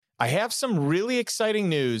I have some really exciting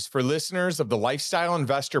news for listeners of the Lifestyle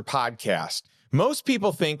Investor podcast. Most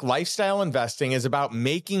people think lifestyle investing is about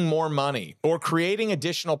making more money or creating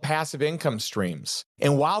additional passive income streams.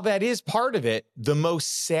 And while that is part of it, the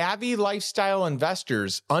most savvy lifestyle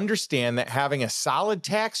investors understand that having a solid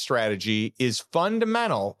tax strategy is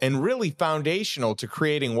fundamental and really foundational to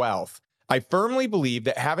creating wealth. I firmly believe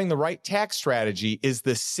that having the right tax strategy is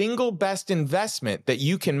the single best investment that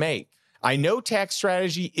you can make. I know tax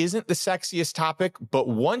strategy isn't the sexiest topic, but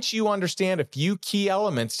once you understand a few key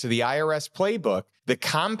elements to the IRS playbook, the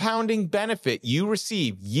compounding benefit you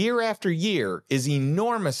receive year after year is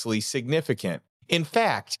enormously significant. In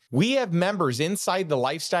fact, we have members inside the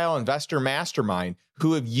Lifestyle Investor Mastermind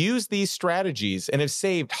who have used these strategies and have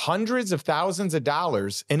saved hundreds of thousands of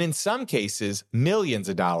dollars, and in some cases, millions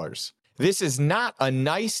of dollars. This is not a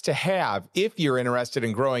nice to have if you're interested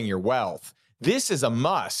in growing your wealth. This is a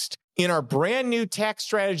must. In our brand new tax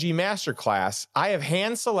strategy masterclass, I have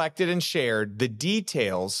hand-selected and shared the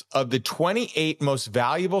details of the 28 most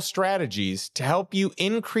valuable strategies to help you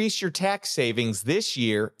increase your tax savings this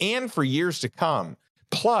year and for years to come.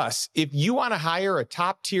 Plus, if you want to hire a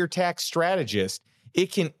top-tier tax strategist,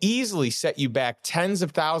 it can easily set you back tens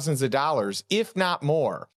of thousands of dollars, if not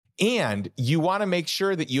more. And you want to make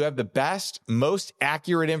sure that you have the best, most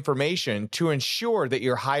accurate information to ensure that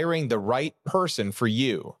you're hiring the right person for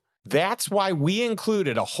you. That's why we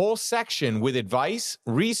included a whole section with advice,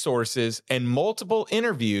 resources, and multiple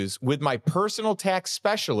interviews with my personal tax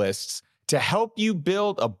specialists to help you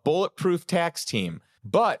build a bulletproof tax team,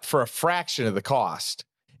 but for a fraction of the cost.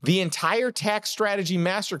 The entire tax strategy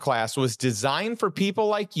masterclass was designed for people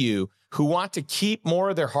like you who want to keep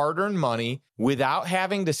more of their hard-earned money without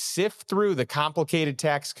having to sift through the complicated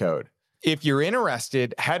tax code. If you're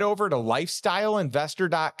interested, head over to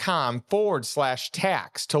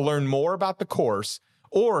lifestyleinvestor.com/tax to learn more about the course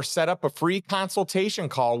or set up a free consultation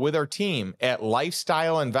call with our team at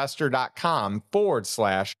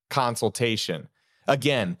lifestyleinvestor.com/consultation.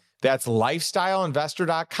 Again, that's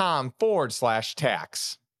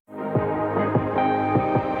lifestyleinvestor.com/tax.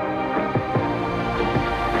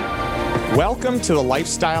 Welcome to the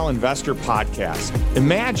Lifestyle Investor Podcast.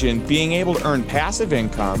 Imagine being able to earn passive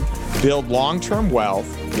income, build long-term wealth,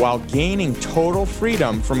 while gaining total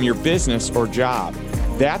freedom from your business or job.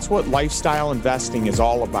 That's what lifestyle investing is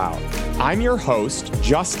all about. I'm your host,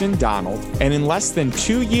 Justin Donald, and in less than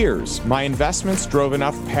 2 years, my investments drove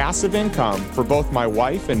enough passive income for both my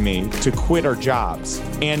wife and me to quit our jobs.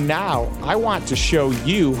 And now I want to show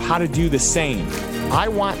you how to do the same. I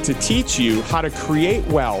want to teach you how to create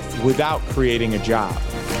wealth without creating a job.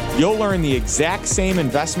 You'll learn the exact same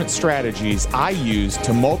investment strategies I use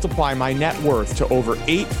to multiply my net worth to over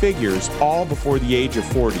 8 figures, all before the age of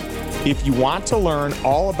 40. If you want to learn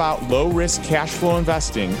all about low-risk cash flow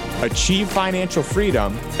investing, achieve financial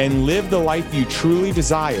freedom, and live the life you truly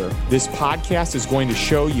desire, this podcast is going to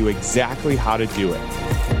show you exactly how to do it.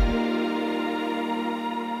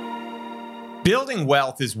 Building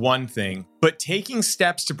wealth is one thing, but taking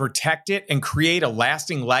steps to protect it and create a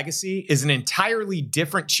lasting legacy is an entirely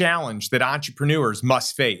different challenge that entrepreneurs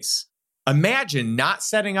must face. Imagine not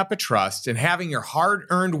setting up a trust and having your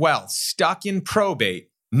hard-earned wealth stuck in probate.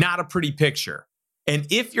 Not a pretty picture. And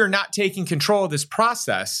if you're not taking control of this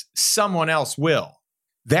process, someone else will.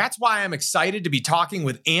 That's why I'm excited to be talking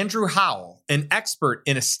with Andrew Howell, an expert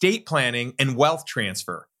in estate planning and wealth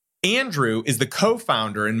transfer. Andrew is the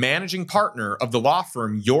co-founder and managing partner of the law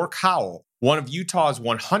firm York Howell, one of Utah's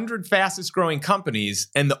 100 fastest growing companies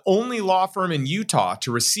and the only law firm in Utah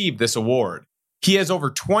to receive this award. He has over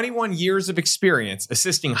 21 years of experience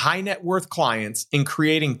assisting high net worth clients in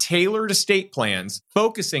creating tailored estate plans,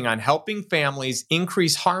 focusing on helping families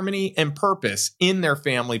increase harmony and purpose in their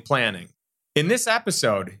family planning. In this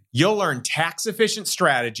episode, you'll learn tax-efficient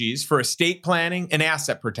strategies for estate planning and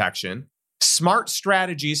asset protection, smart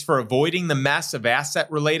strategies for avoiding the mess of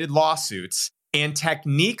asset-related lawsuits, and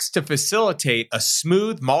techniques to facilitate a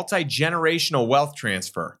smooth multi-generational wealth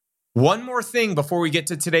transfer. One more thing before we get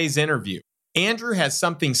to today's interview. Andrew has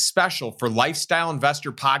something special for Lifestyle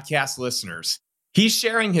Investor Podcast listeners. He's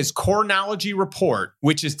sharing his Corenology report,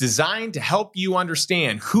 which is designed to help you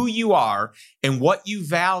understand who you are and what you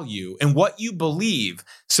value and what you believe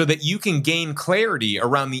so that you can gain clarity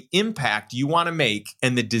around the impact you want to make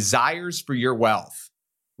and the desires for your wealth.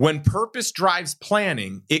 When purpose drives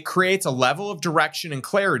planning, it creates a level of direction and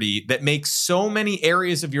clarity that makes so many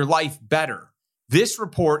areas of your life better. This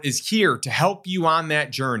report is here to help you on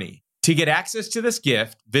that journey. To get access to this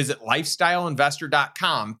gift, visit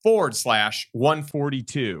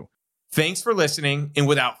lifestyleinvestor.com/142. Thanks for listening, and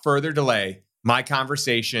without further delay, my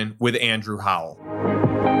conversation with Andrew Howell.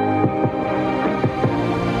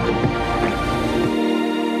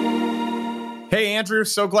 Andrew.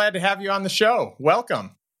 So glad to have you on the show.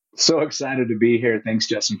 Welcome. So excited to be here. Thanks,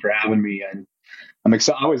 Justin, for having me. And I'm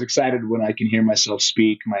always excited when I can hear myself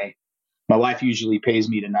speak. My wife usually pays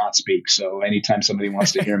me to not speak. So anytime somebody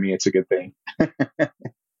wants to hear me, it's a good thing.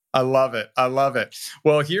 I love it. I love it.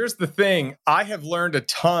 Well, here's the thing. I have learned a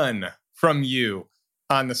ton from you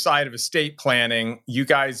on the side of estate planning. You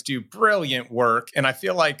guys do brilliant work. And I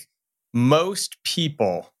feel like most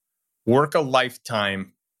people work a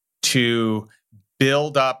lifetime to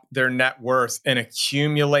build up their net worth and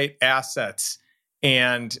accumulate assets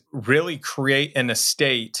and really create an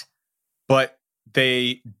estate, but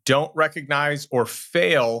they don't recognize or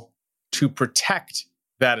fail to protect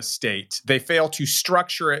that estate. They fail to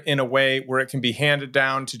structure it in a way where it can be handed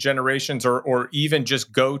down to generations or even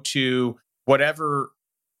just go to whatever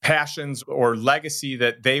passions or legacy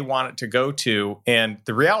that they want it to go to. And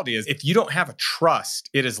the reality is, if you don't have a trust,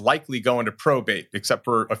 it is likely going to probate, except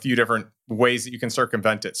for a few different ways that you can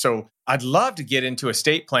circumvent it. So I'd love to get into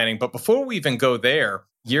estate planning, but before we even go there,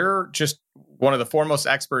 you're just one of the foremost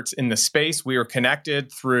experts in the space. We were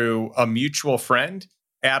connected through a mutual friend,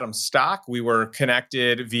 Adam Stock. We were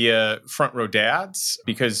connected via Front Row Dads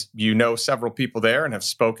because you know several people there and have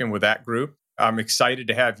spoken with that group. I'm excited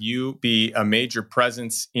to have you be a major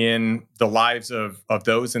presence in the lives of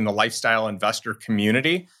those in the lifestyle investor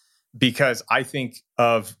community, because I think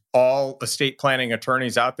of all estate planning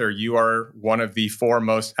attorneys out there, you are one of the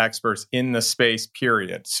foremost experts in the space,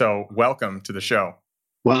 period. So welcome to the show.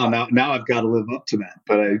 Wow, now I've got to live up to that.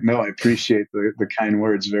 But I appreciate the kind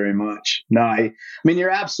words very much. No, I mean,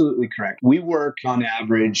 you're absolutely correct. We work on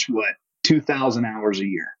average, 2,000 hours a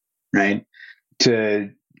year, right?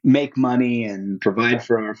 To make money and provide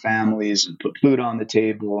for our families and put food on the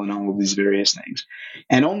table and all of these various things.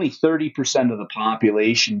 And only 30% of the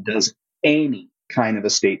population does any kind of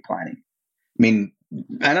estate planning. I mean,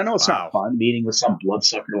 and I know it's not fun meeting with some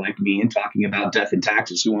bloodsucker like me and talking about death and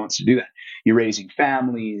taxes. Who wants to do that? You're raising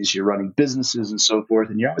families, you're running businesses and so forth.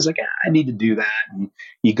 And you're always like, I need to do that. And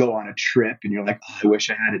you go on a trip and you're like, I wish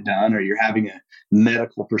I had it done. Or you're having a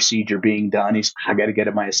medical procedure being done. I got to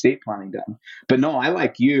get my estate planning done. But no, I,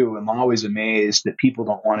 like you, am always amazed that people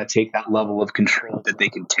don't want to take that level of control that they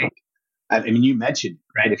can take. I mean, you mentioned,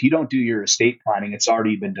 right? If you don't do your estate planning, it's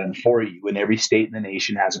already been done for you. And every state in the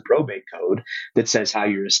nation has a probate code that says how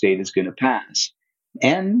your estate is going to pass.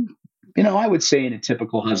 And, I would say in a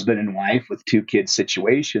typical husband and wife with 2 kids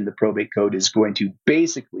situation, the probate code is going to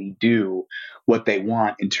basically do what they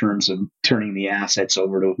want in terms of turning the assets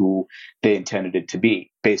over to who they intended it to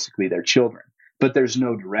be, basically their children. But there's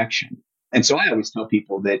no direction. And so I always tell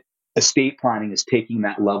people that estate planning is taking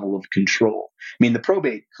that level of control. I mean, the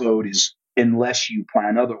probate code is unless you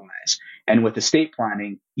plan otherwise. And with estate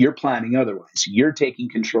planning, you're planning otherwise. You're taking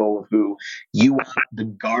control of who you want the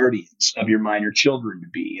guardians of your minor children to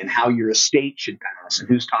be and how your estate should pass and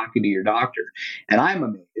who's talking to your doctor. And I'm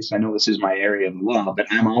amazed. I know this is my area of law, but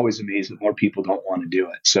I'm always amazed that more people don't want to do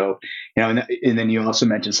it. So, and then you also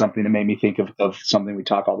mentioned something that made me think of something we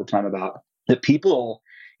talk all the time about, that people,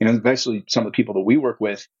 especially some of the people that we work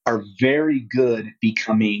with, are very good at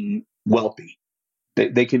becoming wealthy.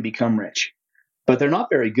 They can become rich, but they're not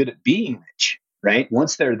very good at being rich, right?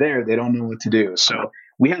 Once they're there, they don't know what to do. So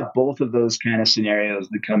we have both of those kind of scenarios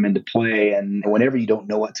that come into play. And whenever you don't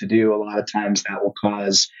know what to do, a lot of times that will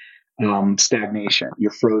cause stagnation.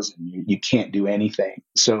 You're frozen. You can't do anything.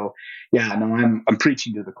 So yeah, no, I'm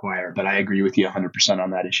preaching to the choir, but I agree with you 100%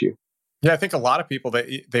 on that issue. Yeah, I think a lot of people,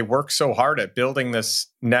 they work so hard at building this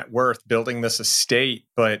net worth, building this estate,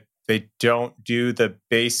 but they don't do the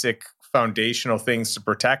basic foundational things to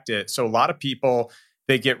protect it. So a lot of people,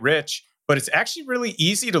 they get rich, but it's actually really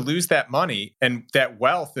easy to lose that money and that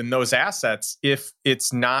wealth and those assets if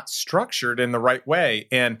it's not structured in the right way.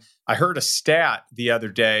 And I heard a stat the other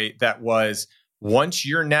day that was, once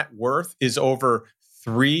your net worth is over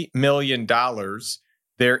 $3 million,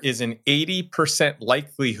 there is an 80%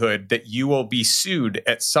 likelihood that you will be sued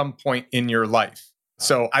at some point in your life.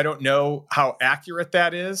 So I don't know how accurate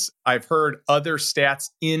that is. I've heard other stats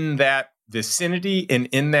in that vicinity and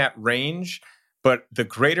in that range, but the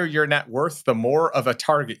greater your net worth, the more of a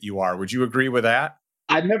target you are. Would you agree with that?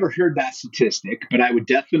 I've never heard that statistic, but I would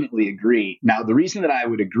definitely agree. Now, the reason that I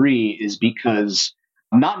would agree is because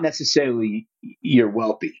not necessarily you're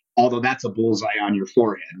wealthy, although that's a bullseye on your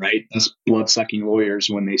forehead, right? Us blood-sucking lawyers,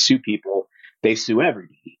 when they sue people, they sue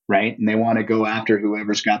everybody, right? And they want to go after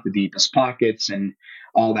whoever's got the deepest pockets and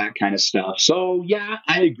all that kind of stuff. So yeah,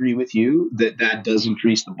 I agree with you that does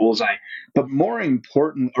increase the bullseye. But more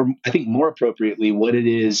important, or I think more appropriately, what it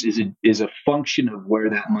is a function of where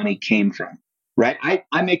that money came from, right?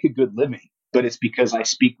 I make a good living. but it's because I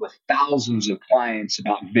speak with thousands of clients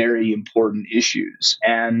about very important issues.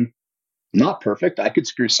 And not perfect. I could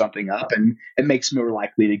screw something up and it makes me more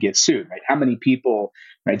likely to get sued, right? How many people,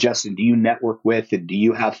 right, Justin, do you network with, and do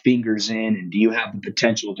you have fingers in, and do you have the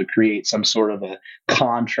potential to create some sort of a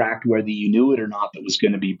contract, whether you knew it or not, that was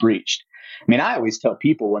going to be breached? I mean, I always tell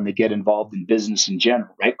people when they get involved in business in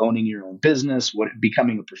general, right? Owning your own business,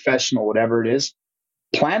 becoming a professional, whatever it is,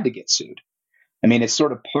 plan to get sued. I mean, it's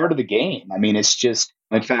sort of part of the game. I mean, it's just,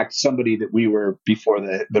 in fact, somebody that we were, before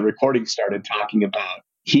the recording started, talking about,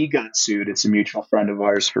 he got sued. It's a mutual friend of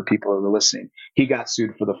ours, for people who are listening. He got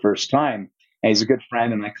sued for the first time. And he's a good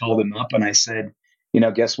friend. And I called him up and I said,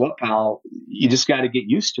 guess what, pal? You just got to get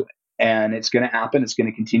used to it. And it's going to happen. It's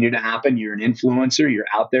going to continue to happen. You're an influencer. You're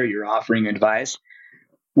out there. You're offering advice.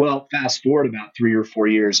 Well, fast forward about 3 or 4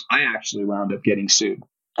 years, I actually wound up getting sued.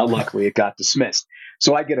 Luckily, it got dismissed.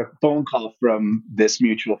 So I get a phone call from this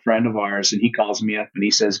mutual friend of ours, and he calls me up and he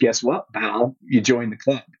says, "Guess what, pal? You joined the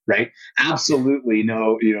club," right? Absolutely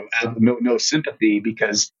no sympathy,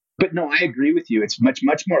 but no, I agree with you. It's much,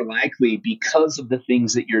 much more likely because of the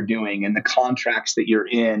things that you're doing and the contracts that you're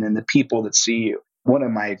in and the people that see you. One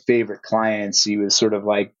of my favorite clients, he said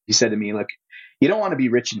to me, "Look, you don't want to be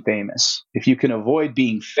rich and famous. If you can avoid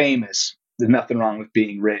being famous, there's nothing wrong with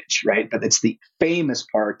being rich," right? But it's the famous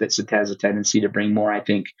part that has a tendency to bring more, I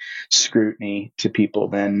think, scrutiny to people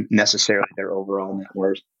than necessarily their overall net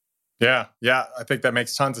worth. Yeah. I think that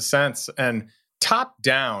makes tons of sense. And top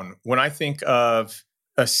down, when I think of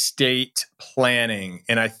estate planning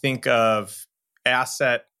and I think of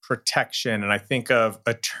asset protection and I think of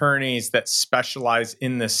attorneys that specialize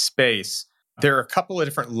in this space, there are a couple of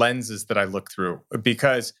different lenses that I look through,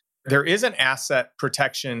 because there is an asset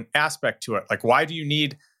protection aspect to it. Like, why do you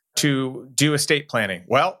need to do estate planning?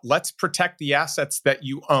 Well, let's protect the assets that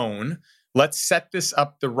you own. Let's set this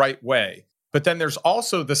up the right way. But then there's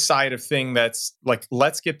also the side of thing that's like,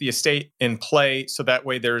 let's get the estate in play so that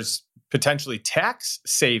way there's potentially tax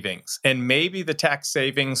savings. And maybe the tax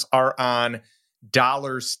savings are on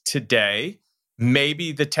dollars today.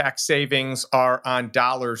 Maybe the tax savings are on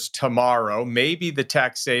dollars tomorrow. Maybe the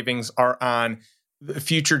tax savings are on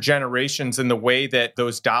future generations and the way that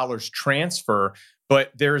those dollars transfer.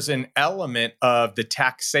 But there's an element of the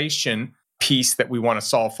taxation piece that we want to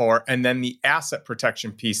solve for, and then the asset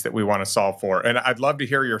protection piece that we want to solve for. And I'd love to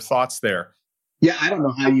hear your thoughts there. Yeah, I don't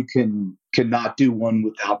know how you can not do one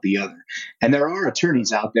without the other. And there are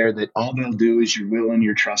attorneys out there that all they'll do is your will and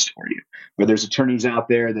your trust for you. Or there's attorneys out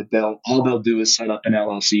there that all they'll do is set up an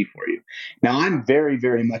LLC for you. Now, I'm very,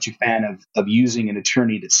 very much a fan of using an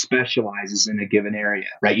attorney that specializes in a given area,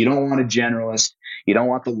 right? You don't want a generalist. You don't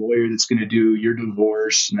want the lawyer that's going to do your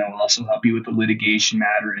divorce, and they'll also help you with the litigation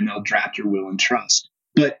matter, and they'll draft your will and trust.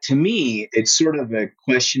 But to me, it's sort of a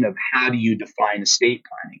question of how do you define estate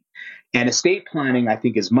planning? And estate planning, I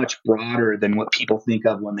think, is much broader than what people think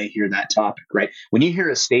of when they hear that topic, right? When you hear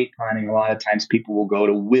estate planning, a lot of times people will go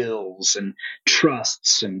to wills and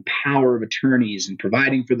trusts and power of attorneys and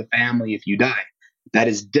providing for the family if you die. That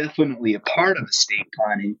is definitely a part of estate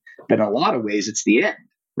planning, but in a lot of ways, it's the end,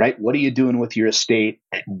 right? What are you doing with your estate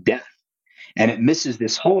at death? And it misses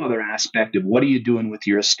this whole other aspect of what are you doing with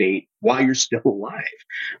your estate while you're still alive,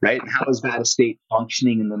 right? And how is that estate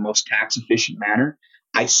functioning in the most tax efficient manner?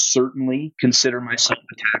 I certainly consider myself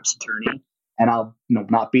a tax attorney, and I'll,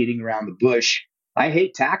 not beating around the bush. I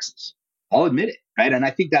hate taxes. I'll admit it, right? And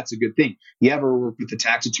I think that's a good thing. You ever work with a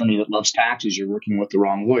tax attorney that loves taxes, you're working with the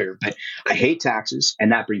wrong lawyer. But I hate taxes,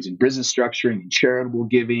 and that brings in business structuring and charitable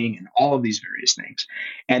giving and all of these various things.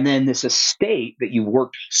 And then this estate that you've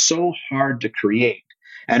worked so hard to create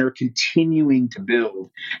and are continuing to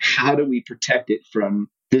build, how do we protect it from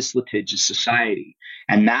this litigious society?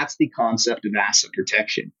 And that's the concept of asset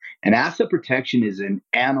protection. And asset protection is an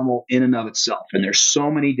animal in and of itself. And there's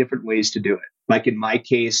so many different ways to do it. Like in my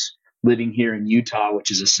case, living here in Utah,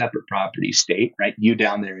 which is a separate property state, right? You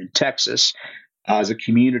down there in Texas is a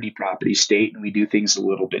community property state, and we do things a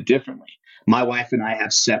little bit differently. My wife and I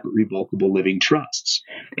have separate revocable living trusts.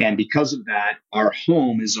 And because of that, our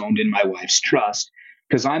home is owned in my wife's trust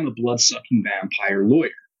because I'm a blood-sucking vampire lawyer.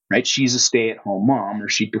 Right? She's a stay-at-home mom, or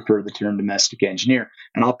she'd prefer the term domestic engineer.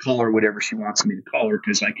 And I'll call her whatever she wants me to call her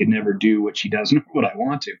because I could never do what she does nor what I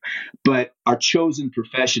want to. But our chosen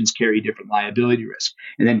professions carry different liability risk.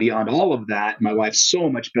 And then beyond all of that, my wife's so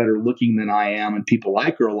much better looking than I am, and people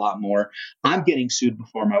like her a lot more. I'm getting sued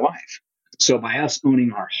before my wife. So by us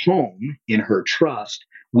owning our home in her trust,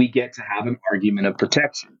 we get to have an argument of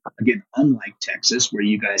protection. Again, unlike Texas, where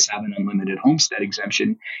you guys have an unlimited homestead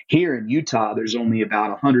exemption, here in Utah, there's only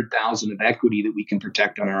about $100,000 of equity that we can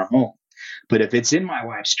protect on our home. But if it's in my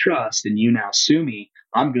wife's trust and you now sue me,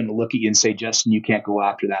 I'm going to look at you and say, Justin, you can't go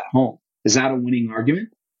after that home. Is that a winning argument?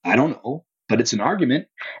 I don't know, but it's an argument.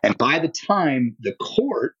 And by the time the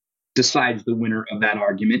court decides the winner of that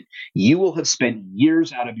argument, you will have spent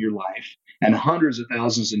years out of your life and hundreds of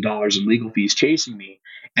thousands of dollars in legal fees chasing me.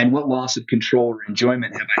 And what loss of control or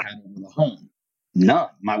enjoyment have I had over the home? None.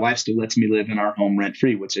 My wife still lets me live in our home rent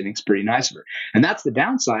free, which I think is pretty nice of her. And that's the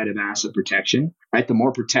downside of asset protection, right? The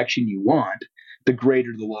more protection you want, the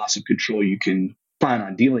greater the loss of control you can plan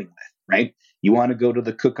on dealing with, right? You want to go to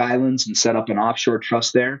the Cook Islands and set up an offshore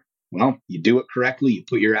trust there? Well, you do it correctly. You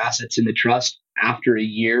put your assets in the trust. After a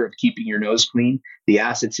year of keeping your nose clean, the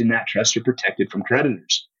assets in that trust are protected from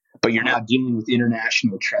creditors. But you're now dealing with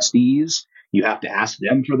international trustees. You have to ask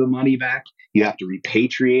them for the money back. You have to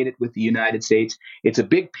repatriate it with the United States. It's a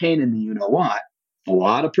big pain in the you-know-what, a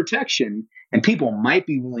lot of protection, and people might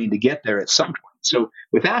be willing to get there at some point. So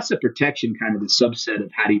with asset protection, kind of the subset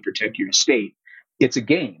of how do you protect your estate, it's a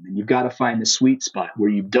game, and you've got to find the sweet spot where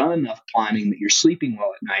you've done enough planning that you're sleeping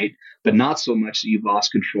well at night, but not so much that you've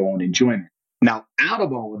lost control and enjoyment. Now, out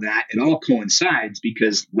of all of that, it all coincides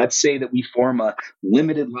because let's say that we form a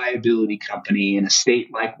limited liability company in a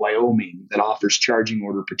state like Wyoming that offers charging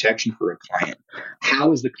order protection for a client.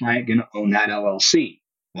 How is the client going to own that LLC?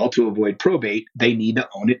 Well, to avoid probate, they need to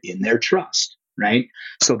own it in their trust, right?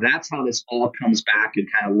 So that's how this all comes back and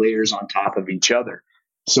kind of layers on top of each other.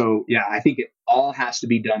 So, yeah, I think it all has to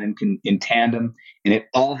be done in tandem, and it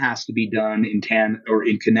all has to be done in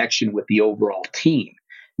connection with the overall team.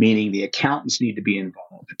 Meaning the accountants need to be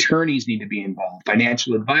involved, attorneys need to be involved,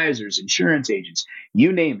 financial advisors, insurance agents,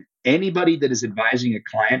 you name it. Anybody that is advising a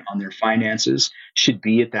client on their finances should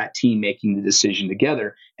be at that team making the decision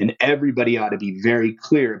together. And everybody ought to be very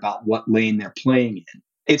clear about what lane they're playing in.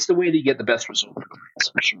 It's the way that you get the best result for clients,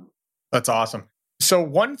 for sure. That's awesome. So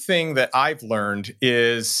one thing that I've learned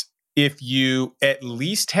is if you at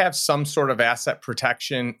least have some sort of asset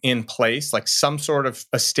protection in place, like some sort of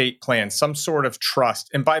estate plan, some sort of trust.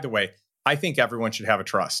 And by the way, I think everyone should have a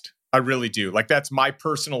trust. I really do. Like that's my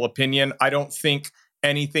personal opinion. I don't think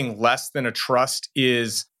anything less than a trust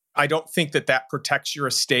I don't think that protects your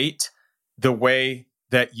estate the way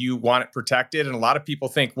that you want it protected. And a lot of people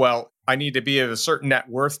think, well, I need to be of a certain net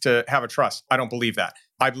worth to have a trust. I don't believe that.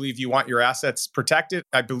 I believe you want your assets protected.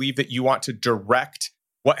 I believe that you want to direct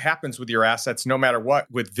what happens with your assets, no matter what,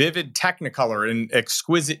 with vivid technicolor and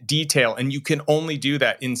exquisite detail. And you can only do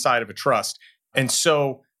that inside of a trust. And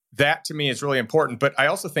so that to me is really important. But I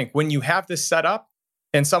also think when you have this set up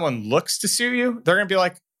and someone looks to sue you, they're going to be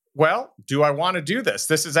like, well, do I want to do this?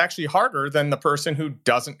 This is actually harder than the person who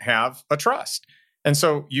doesn't have a trust. And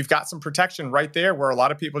so you've got some protection right there where a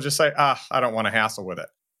lot of people just say, I don't want to hassle with it.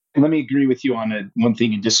 Let me agree with you on one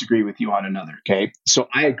thing and disagree with you on another. Okay. So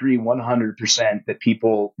I agree 100%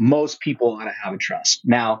 that most people ought to have a trust.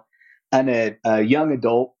 Now, on a young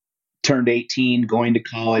adult turned 18, going to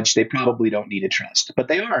college, they probably don't need a trust, but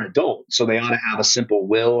they are an adult. So they ought to have a simple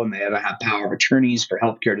will and they ought to have power of attorneys for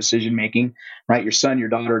healthcare decision making, right? Your son, your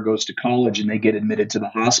daughter goes to college and they get admitted to the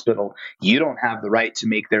hospital. You don't have the right to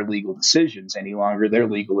make their legal decisions any longer. They're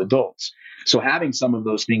legal adults. So having some of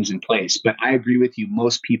those things in place, but I agree with you,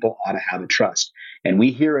 most people ought to have a trust. And we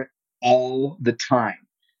hear it all the time.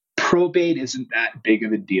 Probate isn't that big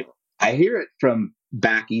of a deal. I hear it from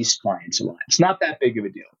back east clients a lot. It's not that big of a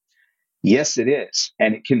deal. Yes, it is.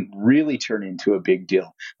 And it can really turn into a big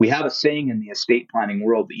deal. We have a saying in the estate planning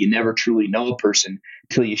world that you never truly know a person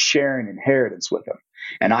till you share an inheritance with them.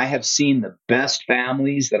 And I have seen the best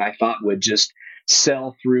families that I thought would just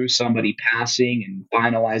sell through somebody passing and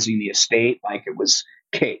finalizing the estate like it was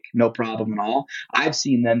cake, no problem at all. I've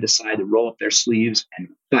seen them decide to roll up their sleeves and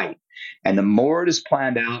fight. And the more it is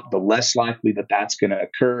planned out, the less likely that that's going to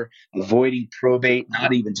occur. Avoiding probate,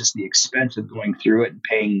 not even just the expense of going through it and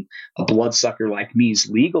paying a bloodsucker like me's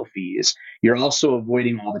legal fees. You're also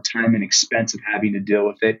avoiding all the time and expense of having to deal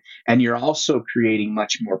with it. And you're also creating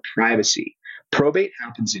much more privacy. Probate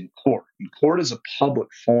happens in court, and court is a public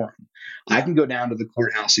forum. I can go down to the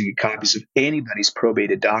courthouse and get copies of anybody's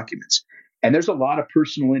probated documents. And there's a lot of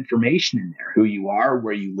personal information in there, who you are,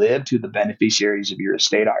 where you lived, who the beneficiaries of your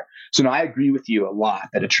estate are. So now I agree with you a lot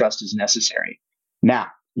that a trust is necessary. Now,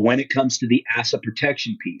 when it comes to the asset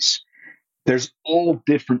protection piece, there's all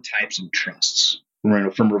different types of trusts,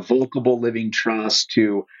 from revocable living trust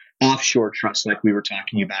to offshore trusts like we were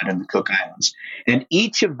talking about in the Cook Islands. And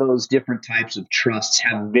each of those different types of trusts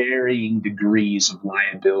have varying degrees of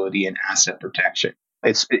liability and asset protection.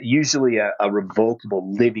 It's usually a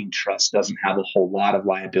revocable living trust doesn't have a whole lot of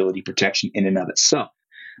liability protection in and of itself.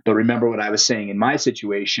 But remember what I was saying in my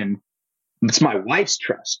situation, It's my wife's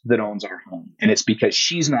trust that owns our home. And it's because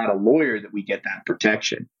she's not a lawyer that we get that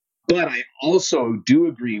protection. But I also do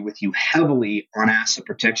agree with you heavily on asset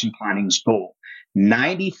protection planning's goal.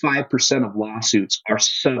 95% of lawsuits are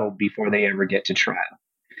settled before they ever get to trial.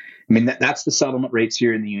 I mean, that's the settlement rates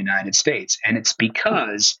here in the United States. And it's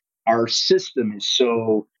because our system is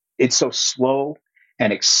so slow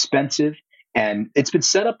and expensive. And it's been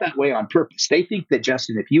set up that way on purpose. They think that,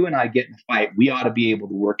 Justin, if you and I get in a fight, we ought to be able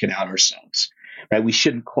to work it out ourselves, right? We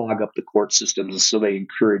shouldn't clog up the court systems, and so they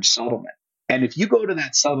encourage settlement. And if you go to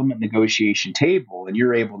that settlement negotiation table and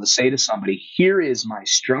you're able to say to somebody, here is my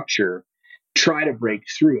structure, try to break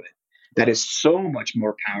through it, that is so much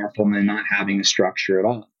more powerful than not having a structure at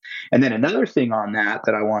all. And then another thing on that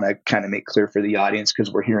I want to kind of make clear for the audience,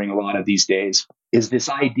 because we're hearing a lot of these days, is this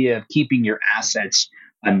idea of keeping your assets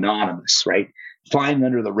anonymous, right? Flying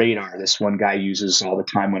under the radar, this one guy uses all the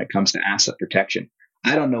time when it comes to asset protection.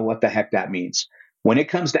 I don't know what the heck that means. When it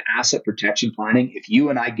comes to asset protection planning, if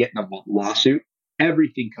you and I get in a lawsuit,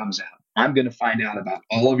 everything comes out. I'm going to find out about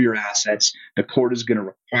all of your assets. The court is going to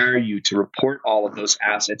require you to report all of those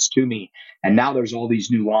assets to me. And now there's all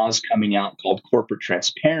these new laws coming out called corporate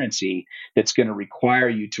transparency that's going to require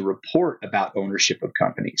you to report about ownership of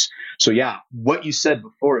companies. So yeah, what you said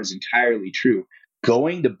before is entirely true.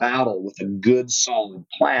 Going to battle with a good, solid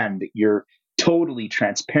plan that you're totally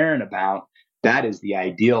transparent about, that is the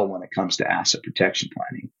ideal when it comes to asset protection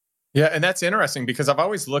planning. Yeah, and that's interesting because I've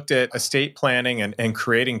always looked at estate planning and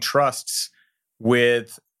creating trusts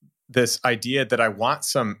with this idea that I want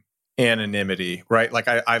some anonymity, right? Like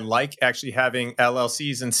I like actually having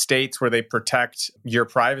LLCs in states where they protect your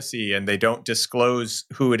privacy and they don't disclose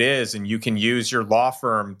who it is. And you can use your law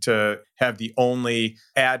firm to have the only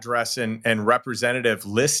address and representative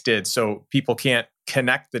listed so people can't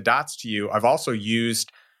connect the dots to you. I've also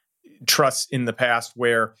used trusts in the past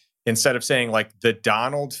where instead of saying like the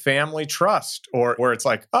Donald Family Trust, or where it's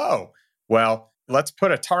like, oh, well, let's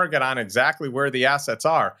put a target on exactly where the assets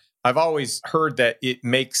are. I've always heard that it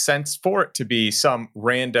makes sense for it to be some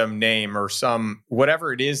random name or some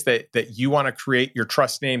whatever it is that you want to create your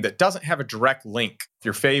trust name that doesn't have a direct link.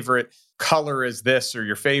 Your favorite color is this, or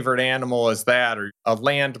your favorite animal is that, or a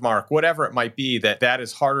landmark, whatever it might be, that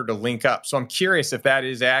is harder to link up. So I'm curious if that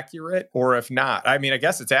is accurate or if not. I mean, I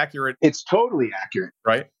guess it's accurate. It's totally accurate.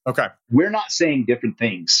 Right? Okay. We're not saying different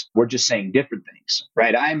things. We're just saying different things,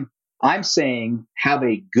 right? I'm saying have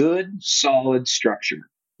a good, solid structure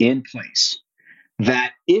in place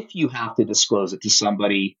that if you have to disclose it to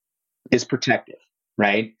somebody is protective,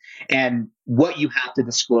 right? And what you have to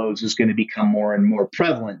disclose is going to become more and more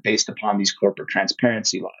prevalent based upon these corporate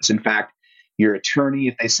transparency laws. In fact, your attorney,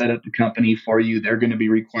 if they set up the company for you, they're going to be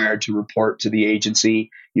required to report to the agency.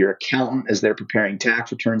 Your accountant, as they're preparing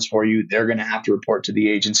tax returns for you, they're going to have to report to the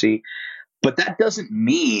agency. But that doesn't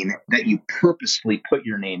mean that you purposefully put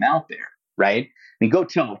your name out there, right? I mean, go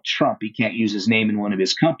tell Trump he can't use his name in one of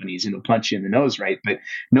his companies and he'll punch you in the nose, right? But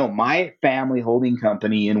no, my family holding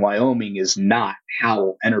company in Wyoming is not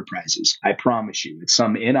Howell Enterprises. I promise you. It's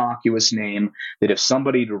some innocuous name that if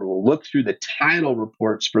somebody were to look through the title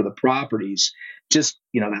reports for the properties, just,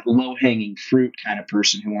 that low-hanging fruit kind of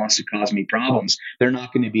person who wants to cause me problems, they're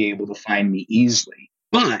not going to be able to find me easily.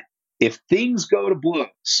 But if things go to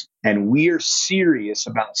blows and we're serious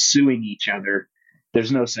about suing each other,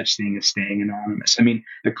 there's no such thing as staying anonymous. I mean,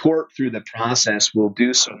 the court through the process will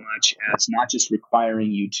do so much as not just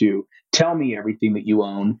requiring you to tell me everything that you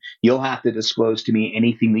own. You'll have to disclose to me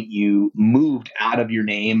anything that you moved out of your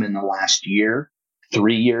name in the last year,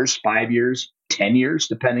 3 years, 5 years, 10 years,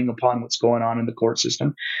 depending upon what's going on in the court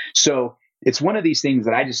system. So it's one of these things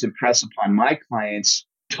that I just impress upon my clients,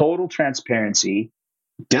 total transparency.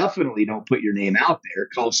 Definitely don't put your name out there.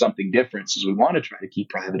 Call it something different, since we want to try to keep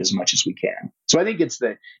private as much as we can. So I think it's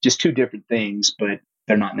just two different things, but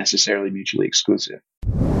they're not necessarily mutually exclusive.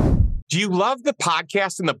 Do you love the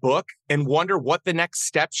podcast and the book and wonder what the next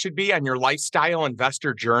step should be on your lifestyle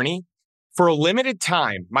investor journey? For a limited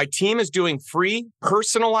time, my team is doing free,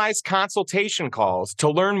 personalized consultation calls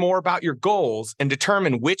to learn more about your goals and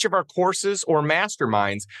determine which of our courses or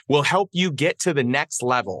masterminds will help you get to the next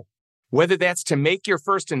level. Whether that's to make your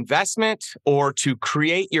first investment or to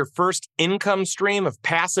create your first income stream of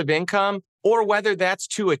passive income, or whether that's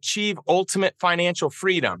to achieve ultimate financial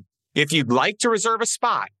freedom. If you'd like to reserve a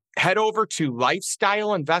spot, head over to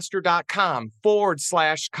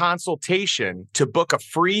lifestyleinvestor.com/consultation to book a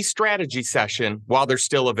free strategy session while they're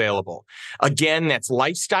still available. Again, that's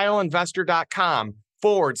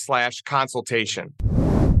lifestyleinvestor.com/consultation.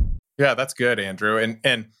 Yeah, that's good, Andrew.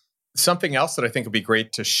 And something else that I think would be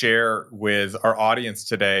great to share with our audience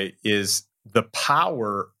today is the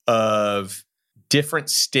power of different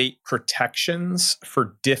state protections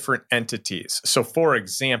for different entities. So, for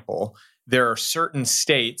example, there are certain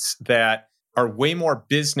states that are way more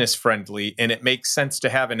business friendly, and it makes sense to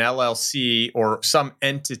have an LLC or some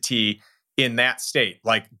entity in that state.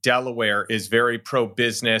 Like Delaware is very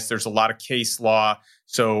pro-business. There's a lot of case law.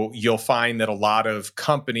 So you'll find that a lot of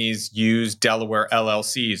companies use Delaware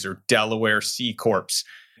LLCs or Delaware C Corps.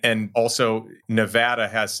 And also Nevada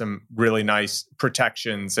has some really nice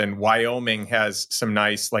protections, and Wyoming has some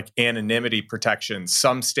nice like anonymity protections.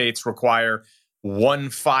 Some states require one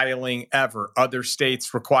filing ever. Other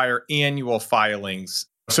states require annual filings.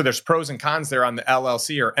 So there's pros and cons there on the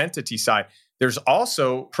LLC or entity side. There's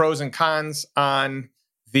also pros and cons on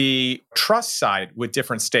the trust side with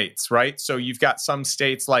different states, right? So you've got some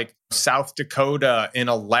states like South Dakota and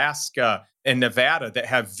Alaska and Nevada that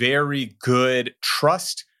have very good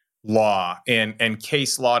trust law and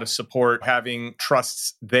case law to support having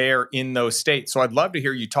trusts there in those states. So I'd love to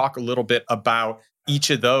hear you talk a little bit about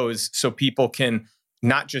each of those so people can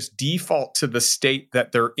not just default to the state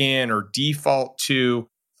that they're in or default to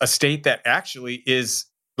a state that actually is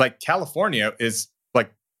like California is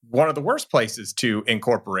like one of the worst places to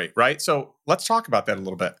incorporate, right? So let's talk about that a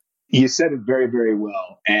little bit. You said it very, very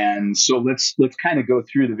well. And so let's kind of go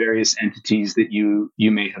through the various entities that you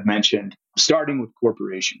may have mentioned, starting with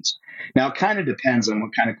corporations. Now, it kind of depends on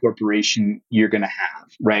what kind of corporation you're going to have,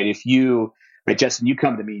 right? Right, Justin, you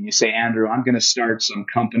come to me and you say, Andrew, I'm going to start some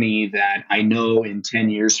company that I know in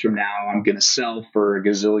 10 years from now, I'm going to sell for $1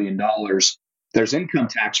 gazillion. There's income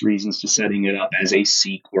tax reasons to setting it up as a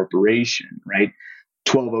C corporation, right?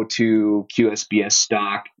 1202 QSBS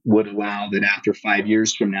stock would allow that after 5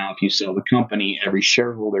 years from now, if you sell the company, every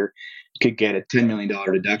shareholder could get a $10 million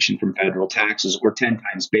deduction from federal taxes or 10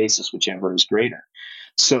 times basis, whichever is greater.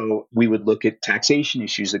 So we would look at taxation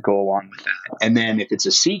issues that go along with that. And then if it's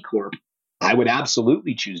a C Corp, I would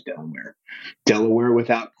absolutely choose Delaware. Delaware,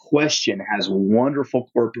 without question, has wonderful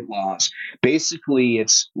corporate laws. Basically,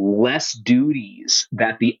 it's less duties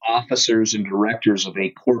that the officers and directors of a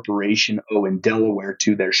corporation owe in Delaware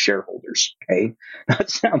to their shareholders. Okay, that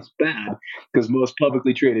sounds bad because most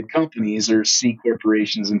publicly traded companies are C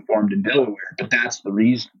corporations and formed in Delaware, but that's the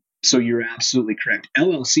reason. So you're absolutely correct.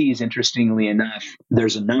 LLCs, interestingly enough,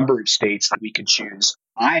 there's a number of states that we could choose.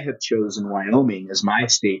 I have chosen Wyoming as my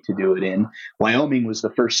state to do it in. Wyoming was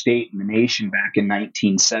the first state in the nation back in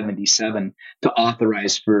 1977 to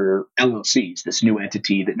authorize for LLCs, this new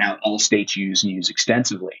entity that now all states use and use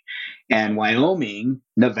extensively. And Wyoming,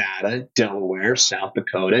 Nevada, Delaware, South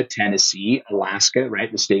Dakota, Tennessee, Alaska,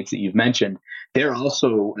 right, the states that you've mentioned, they're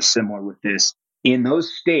also similar with this. In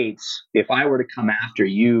those states, if I were to come after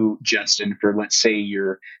you, Justin, for let's say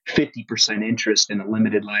your 50% interest in a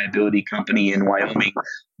limited liability company in Wyoming,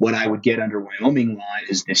 what I would get under Wyoming law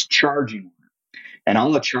is this charging order. And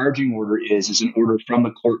all a charging order is an order from the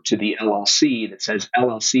court to the LLC that says,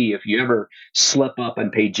 LLC, if you ever slip up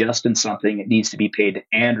and pay Justin something, it needs to be paid to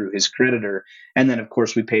Andrew, his creditor. And then, of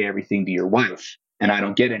course, we pay everything to your wife, and I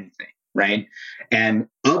don't get anything. Right. And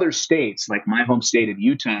other states like my home state of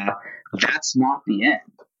Utah, that's not the end.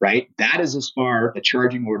 Right. That is as far, the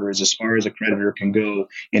charging order is as far as a creditor can go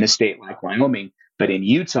in a state like Wyoming. But in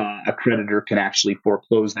Utah, a creditor can actually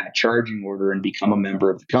foreclose that charging order and become a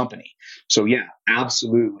member of the company. So, yeah,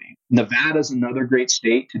 absolutely. Nevada is another great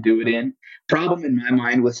state to do it in. Problem in my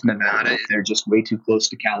mind with Nevada, they're just way too close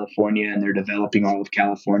to California and they're developing all of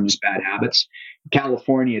California's bad habits.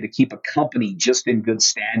 California, to keep a company just in good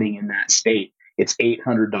standing in that state, it's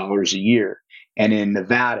 $800 a year. And in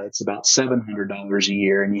Nevada, it's about $700 a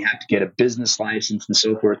year, and you have to get a business license and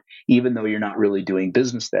so forth, even though you're not really doing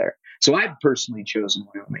business there. So I've personally chosen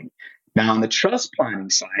Wyoming. Now, on the trust planning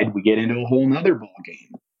side, we get into a whole nother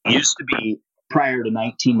ballgame. It used to be prior to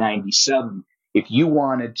 1997, if you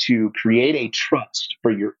wanted to create a trust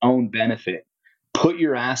for your own benefit, put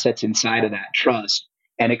your assets inside of that trust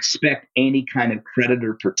and expect any kind of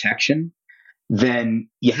creditor protection, then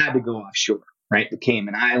you had to go offshore. Right? The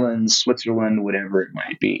Cayman Islands, Switzerland, whatever it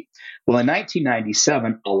might be. Well, in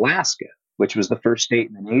 1997, Alaska, which was the first state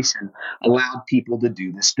in the nation, allowed people to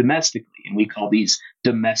do this domestically. And we call these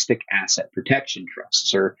domestic asset protection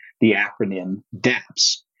trusts, or the acronym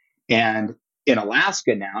DAPS. And in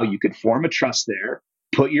Alaska now, you could form a trust there,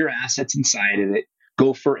 put your assets inside of it,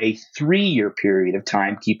 go for a 3-year period of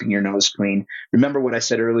time, keeping your nose clean. Remember what I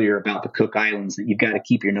said earlier about the Cook Islands, that you've got to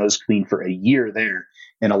keep your nose clean for a year there.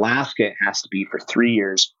 In Alaska, it has to be for 3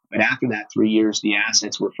 years. But after that 3 years, the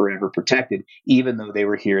assets were forever protected, even though they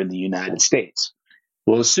were here in the United States.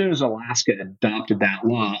 Well, as soon as Alaska adopted that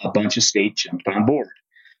law, a bunch of states jumped on board.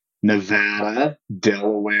 Nevada,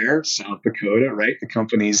 Delaware, South Dakota, right? The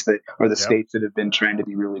companies that are the states that have been trying to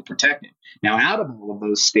be really protected. Now, out of all of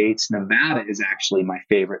those states, Nevada is actually my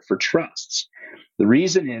favorite for trusts. The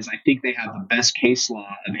reason is I think they have the best case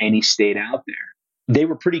law of any state out there. They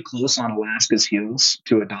were pretty close on Alaska's heels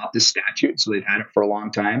to adopt this statute, so they've had it for a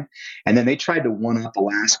long time. And then they tried to one-up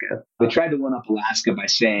Alaska. They tried to one-up Alaska by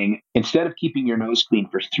saying, instead of keeping your nose clean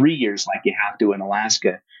for 3 years like you have to in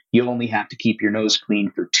Alaska, you only have to keep your nose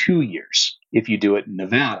clean for 2 years if you do it in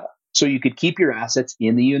Nevada. So you could keep your assets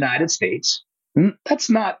in the United States. That's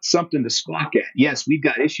not something to squawk at. Yes, we've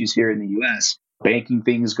got issues here in the U.S., banking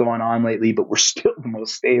things going on lately, but we're still the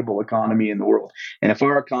most stable economy in the world. And if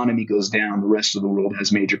our economy goes down, the rest of the world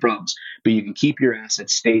has major problems. But you can keep your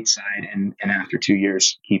assets stateside and after 2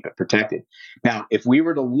 years, keep it protected. Now, if we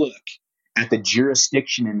were to look at the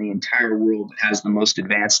jurisdiction in the entire world that has the most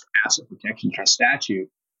advanced asset protection trust statute,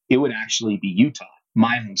 it would actually be Utah,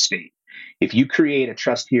 my home state. If you create a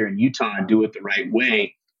trust here in Utah and do it the right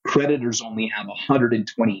way, creditors only have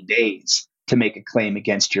 120 days to make a claim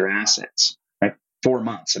against your assets. 4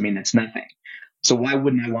 months. I mean, that's nothing. So why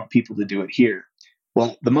wouldn't I want people to do it here?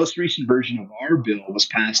 Well, the most recent version of our bill was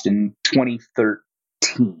passed in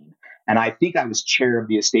 2013. And I think I was chair of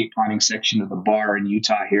the estate planning section of the bar in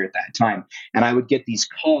Utah here at that time. And I would get these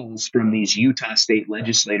calls from these Utah state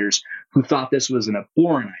legislators who thought this was an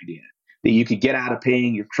abhorrent idea, that you could get out of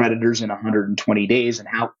paying your creditors in 120 days and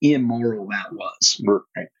how immoral that was. We're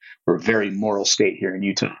a very moral state here in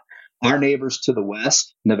Utah. Our neighbors to the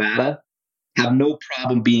west, Nevada, have no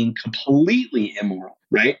problem being completely immoral,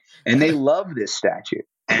 right? And they love this statute.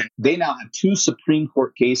 And they now have 2 Supreme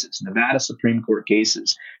Court cases, Nevada Supreme Court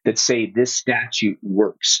cases, that say this statute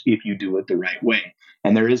works if you do it the right way.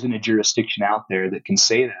 And there isn't a jurisdiction out there that can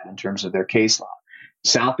say that in terms of their case law.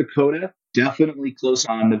 South Dakota, definitely close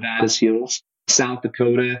on Nevada's heels. South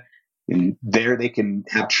Dakota, and there they can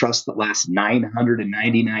have trusts that last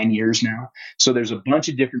 999 years now. So there's a bunch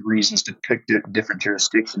of different reasons to pick different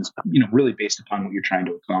jurisdictions, really based upon what you're trying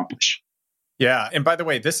to accomplish. Yeah. And by the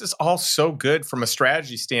way, this is all so good from a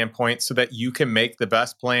strategy standpoint so that you can make the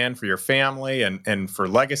best plan for your family and for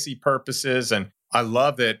legacy purposes. And I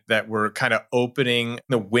love it that we're kind of opening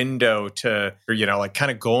the window to,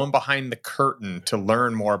 kind of going behind the curtain to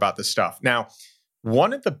learn more about this stuff. Now,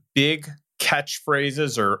 one of the big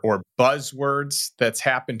catchphrases or buzzwords that's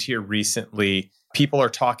happened here recently, people are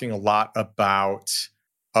talking a lot about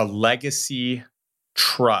a legacy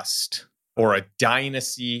trust or a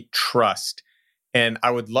dynasty trust. And I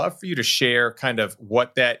would love for you to share kind of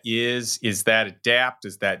what that is. Is that adapt?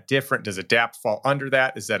 Is that different? Does adapt fall under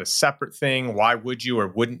that? Is that a separate thing? Why would you or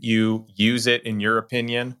wouldn't you use it in your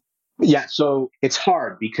opinion? Yeah, so it's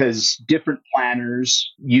hard because different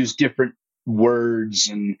planners use different words,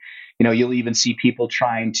 and you'll even see people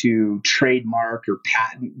trying to trademark or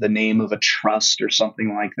patent the name of a trust or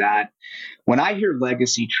something like that. When I hear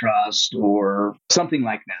legacy trust or something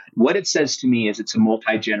like that, what it says to me is it's a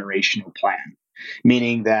multi-generational plan,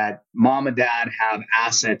 meaning that mom and dad have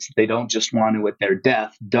assets they don't just want to, at their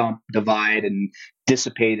death, dump, divide, and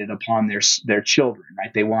dissipate it upon their children,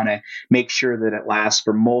 right? They want to make sure that it lasts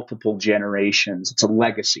for multiple generations. It's a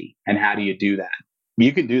legacy. And how do you do that?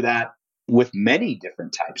 You can do that with many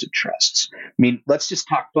different types of trusts. I mean, let's just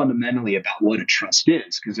talk fundamentally about what a trust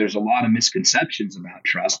is, because there's a lot of misconceptions about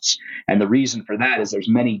trusts. And the reason for that is there's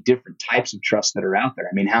many different types of trusts that are out there.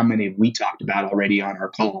 I mean, how many have we talked about already on our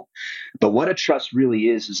call? But what a trust really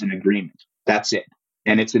is an agreement. That's it.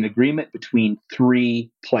 And it's an agreement between 3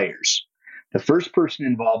 players. The first person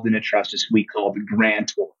involved in a trust is who we call the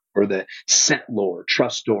grantor, or the settlor,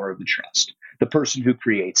 trustor of the trust, the person who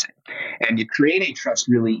creates it. And you create a trust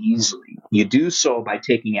really easily. You do so by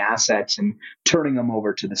taking assets and turning them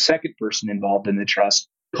over to the second person involved in the trust,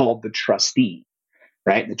 called the trustee,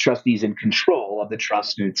 right? The trustee is in control of the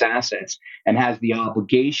trust and its assets and has the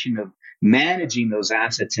obligation of managing those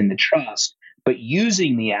assets in the trust, but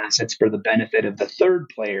using the assets for the benefit of the third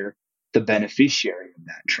player, the beneficiary of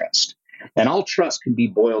that trust. And all trust can be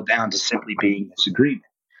boiled down to simply being this agreement.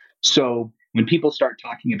 So when people start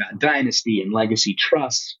talking about dynasty and legacy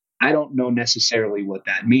trusts, I don't know necessarily what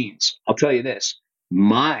that means. I'll tell you this.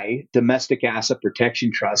 My domestic asset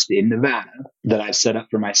protection trust in Nevada that I've set up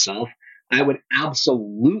for myself, I would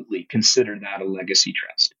absolutely consider that a legacy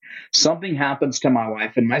trust. Something happens to my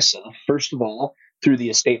wife and myself, first of all, through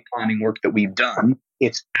the estate planning work that we've done,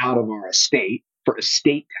 it's out of our estate for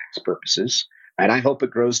estate tax purposes. Right? I hope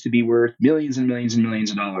it grows to be worth millions and millions and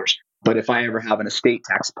millions of dollars. But if I ever have an estate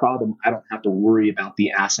tax problem, I don't have to worry about the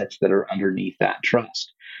assets that are underneath that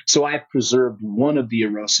trust. So I've preserved one of the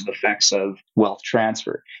erosive effects of wealth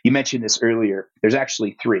transfer. You mentioned this earlier. There's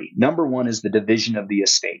actually three. Number one is the division of the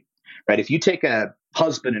estate, right? If you take a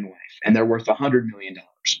husband and wife and they're worth $100 million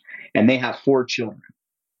and they have four children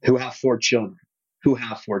who have four children, who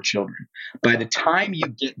have four children. By the time you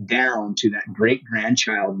get down to that great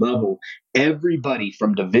grandchild level, everybody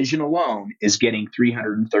from division alone is getting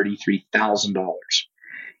 $333,000.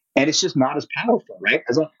 And it's just not as powerful, right?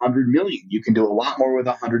 As 100 million. You can do a lot more with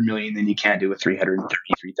 100 million than you can do with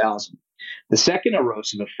 333,000. The second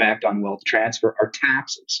erosive effect on wealth transfer are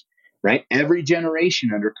taxes, right? Every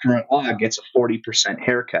generation under current law gets a 40%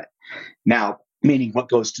 haircut. Now, meaning what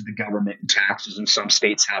goes to the government in taxes, and some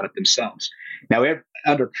states have it themselves. Now,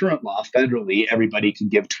 under current law, federally, everybody can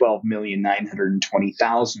give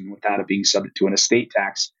 $12,920,000 without it being subject to an estate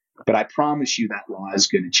tax. But I promise you that law is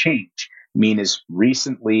going to change. I mean, as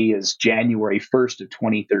recently as January 1st of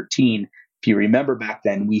 2013, if you remember back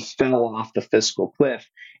then, we fell off the fiscal cliff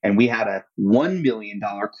and we had a $1 million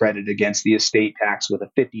credit against the estate tax with a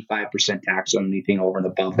 55% tax on anything over and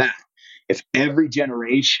above that. If every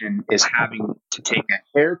generation is having to take a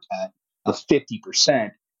haircut of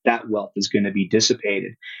 50%, that wealth is going to be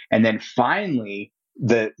dissipated. And then finally,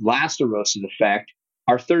 the last erosive effect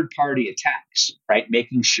are third-party attacks, right?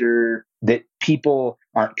 Making sure that people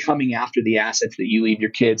aren't coming after the assets that you leave your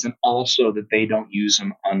kids and also that they don't use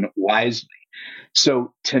them unwisely.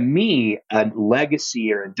 So to me, a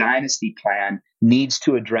legacy or a dynasty plan needs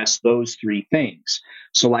to address those three things.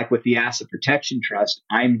 So like with the asset protection trust,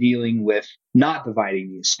 I'm dealing with not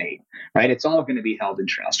dividing the estate, right? It's all going to be held in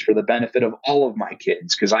trust for the benefit of all of my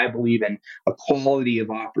kids because I believe in equality of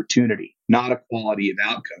opportunity, not equality of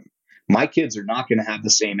outcome. My kids are not going to have the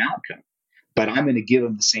same outcome, but I'm going to give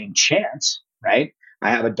them the same chance, right? I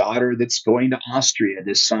have a daughter that's going to Austria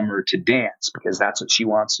this summer to dance because that's what she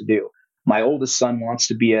wants to do. My oldest son wants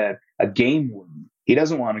to be a game warden. He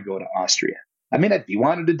doesn't want to go to Austria. I mean, if he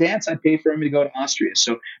wanted to dance, I'd pay for him to go to Austria.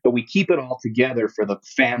 So, but we keep it all together for the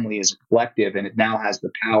family as a collective, and it now has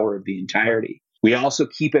the power of the entirety. We also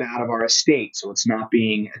keep it out of our estate, so it's not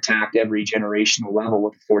being attacked every generational level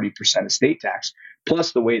with a 40% estate tax.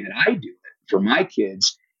 Plus, the way that I do it for my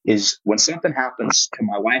kids is when something happens to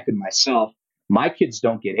my wife and myself, my kids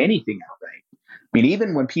don't get anything outright. I mean,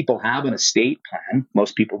 even when people have an estate plan,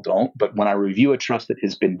 most people don't, but when I review a trust that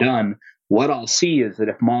has been done, what I'll see is that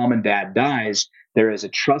if mom and dad dies, there is a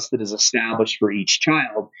trust that is established for each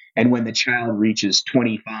child. And when the child reaches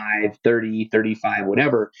 25, 30, 35,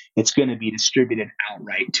 whatever, it's going to be distributed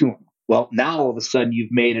outright to them. Well, now all of a sudden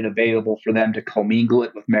you've made it available for them to commingle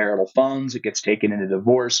it with marital funds. It gets taken in a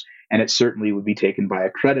divorce, and it certainly would be taken by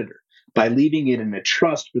a creditor. By leaving it in a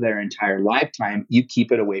trust for their entire lifetime, you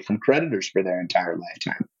keep it away from creditors for their entire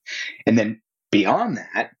lifetime. And then beyond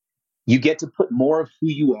that, you get to put more of who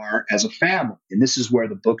you are as a family. And this is where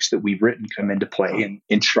the books that we've written come into play in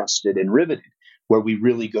Entrusted and Riveted, where we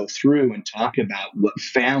really go through and talk about what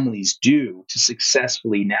families do to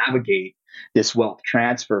successfully navigate this wealth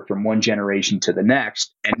transfer from one generation to the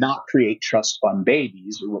next and not create trust fund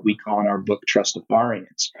babies, or what we call in our book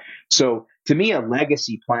trustafarians. So to me, a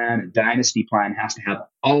legacy plan, a dynasty plan has to have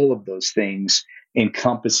all of those things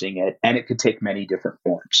encompassing it, and it could take many different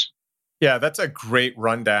forms. Yeah, that's a great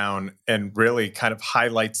rundown and really kind of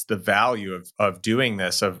highlights the value of doing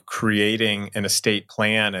this, of creating an estate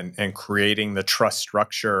plan and creating the trust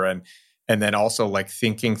structure and then also like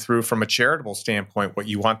thinking through from a charitable standpoint what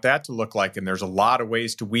you want that to look like. And there's a lot of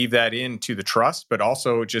ways to weave that into the trust, but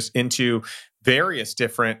also just into various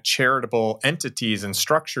different charitable entities and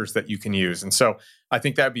structures that you can use. And so I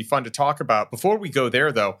think that'd be fun to talk about. Before we go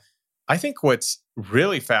there, though, I think what's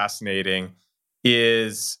really fascinating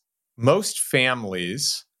is most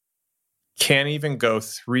families can't even go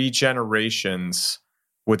 3 generations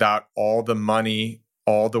without all the money,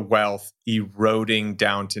 all the wealth eroding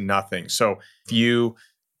down to nothing. So if you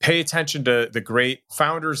pay attention to the great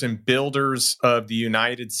founders and builders of the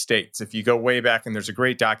United States, if you go way back, and there's a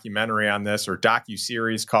great documentary on this or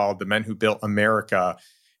docuseries called The Men Who Built America,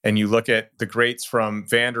 and you look at the greats from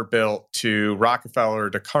Vanderbilt to Rockefeller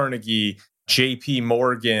to Carnegie, JP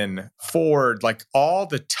Morgan, Ford, like all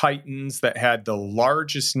the titans that had the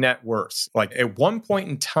largest net worths. Like at one point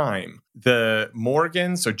in time, the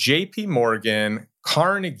Morgan, so JP Morgan,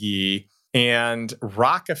 Carnegie, and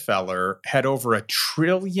Rockefeller had over $1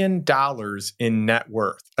 trillion in net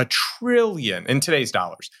worth. $1 trillion in today's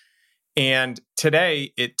dollars. And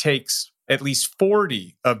today it takes at least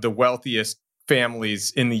 40 of the wealthiest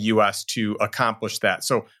families in the US to accomplish that.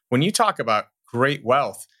 So when you talk about great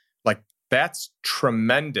wealth, like That's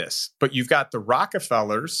tremendous. But you've got the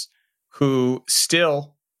Rockefellers who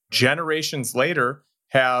still generations later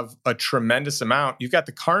have a tremendous amount. You've got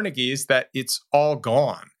the Carnegies that it's all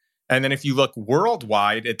gone. And then if you look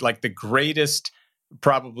worldwide at like the greatest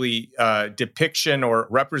probably depiction or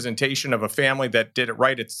representation of a family that did it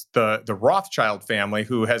right, it's the Rothschild family,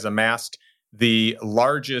 who has amassed the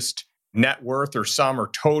largest net worth or sum or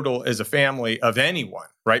total as a family of anyone,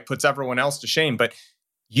 right? Puts everyone else to shame. But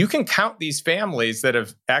you can count these families that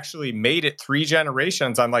have actually made it 3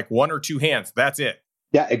 generations on like 1 or 2 hands. That's it.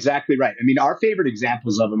 Yeah, exactly right. I mean, our favorite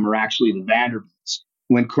examples of them are actually the Vanderbilts.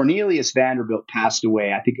 When Cornelius Vanderbilt passed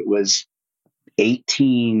away, I think it was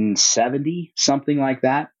 1870, something like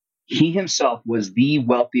that. He himself was the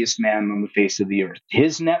wealthiest man on the face of the earth.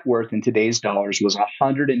 His net worth in today's dollars was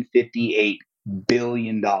 $158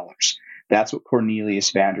 billion. That's what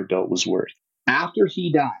Cornelius Vanderbilt was worth. After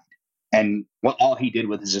he died, and all he did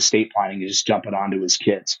with his estate planning is just dump it onto his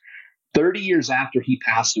kids. 30 years after he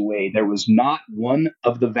passed away, there was not one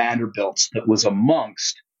of the Vanderbilts that was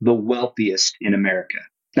amongst the wealthiest in America.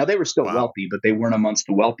 Now, they were still wealthy, but they weren't amongst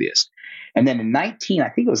the wealthiest. And then in I think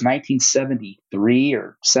it was 1973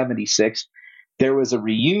 or 76, there was a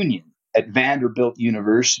reunion at Vanderbilt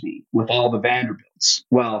University with all the Vanderbilts.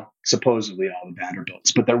 Well, supposedly all the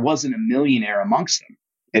Vanderbilts, but there wasn't a millionaire amongst them.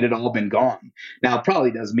 It had all been gone. Now, it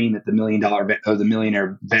probably does mean that the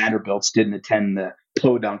millionaire Vanderbilts didn't attend the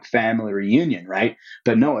Podunk family reunion, right?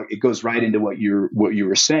 But no, it goes right into what you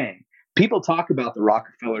were saying. People talk about the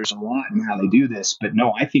Rockefellers a lot and how they do this, but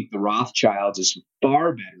no, I think the Rothschilds is a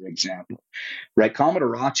far better example, right? Commodore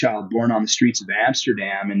Rothschild, born on the streets of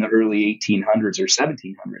Amsterdam in the early 1800s or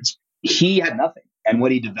 1700s, he had nothing. And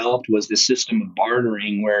what he developed was this system of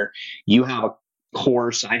bartering where you have a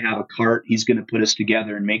horse, I have a cart, he's going to put us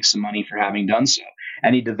together and make some money for having done so.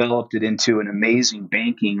 And he developed it into an amazing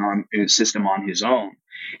banking system on his own.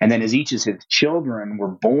 And then as each of his children were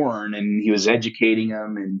born and he was educating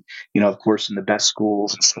them and, of course, in the best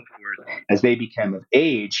schools and so forth, as they became of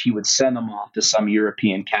age, he would send them off to some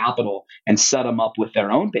European capital and set them up with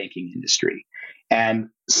their own banking industry. And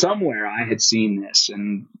somewhere I had seen this,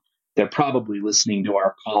 and they're probably listening to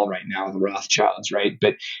our call right now, the Rothschilds, right?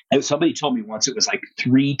 But somebody told me once it was like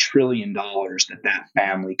 $3 trillion that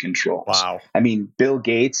family controls. Wow. I mean, Bill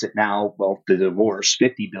Gates at now, the divorce,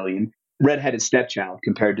 $50 billion, redheaded stepchild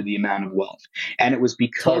compared to the amount of wealth. And it was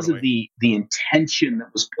because of the intention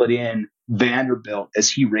that was put in Vanderbilt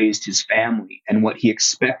as he raised his family and what he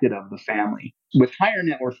expected of the family. With higher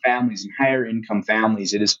net worth families and higher income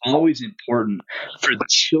families, it is always important for the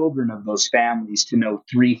children of those families to know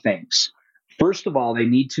 3 things. First of all, they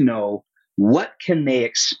need to know what can they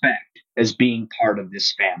expect as being part of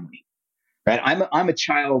this family. Right? I'm a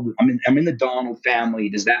child. I'm in the Donald family.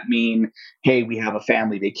 Does that mean, hey, we have a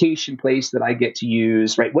family vacation place that I get to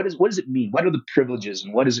use? Right? What does it mean? What are the privileges,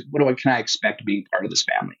 and can I expect being part of this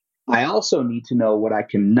family? I also need to know what I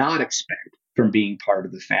cannot expect from being part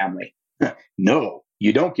of the family. No,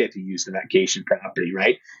 you don't get to use the vacation property,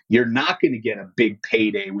 right? You're not going to get a big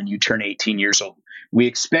payday when you turn 18 years old. We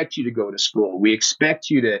expect you to go to school. We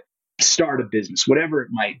expect you to start a business, whatever it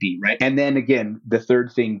might be, right? And then again, the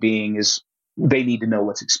third thing being is they need to know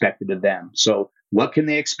what's expected of them. So what can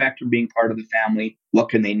they expect from being part of the family? What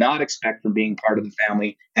can they not expect from being part of the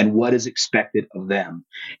family? And what is expected of them?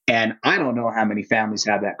 And I don't know how many families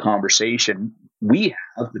have that conversation. We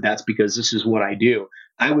have, but that's because this is what I do.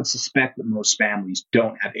 I would suspect that most families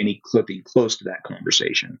don't have any clipping close to that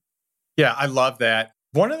conversation. Yeah, I love that.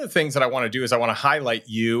 One of the things that I want to do is I want to highlight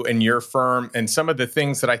you and your firm and some of the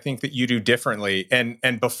things that I think that you do differently.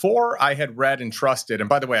 And before I had read and trusted, and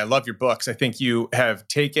by the way, I love your books. I think you have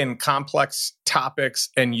taken complex topics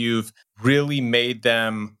and you've really made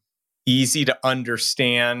them easy to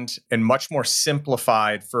understand and much more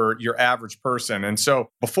simplified for your average person. And so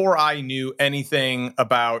before I knew anything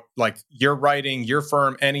about like your writing, your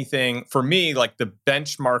firm, anything, for me, like the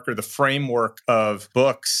benchmark or the framework of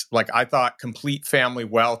books, like I thought Complete Family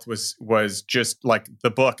Wealth was just like the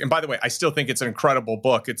book. And by the way, I still think it's an incredible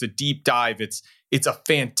book. It's a deep dive. It's a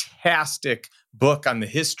fantastic book on the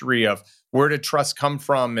history of where did trust come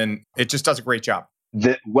from? And it just does a great job.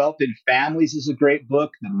 The Wealth in Families is a great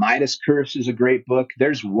book. The Midas Curse is a great book.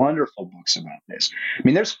 There's wonderful books about this. I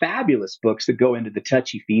mean, there's fabulous books that go into the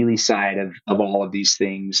touchy-feely side of all of these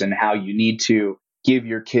things and how you need to give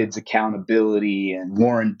your kids accountability, and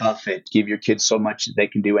Warren Buffett, give your kids so much that they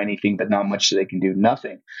can do anything, but not much that they can do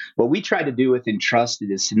nothing. What we try to do with Entrusted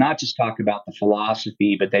is to not just talk about the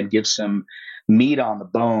philosophy, but then give some meat on the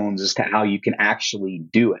bones as to how you can actually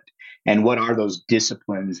do it. And what are those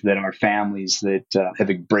disciplines that our families that have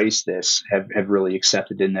embraced this have really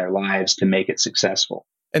accepted in their lives to make it successful?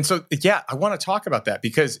 And so, yeah, I want to talk about that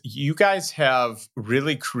because you guys have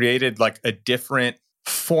really created like a different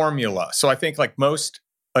formula. So I think like most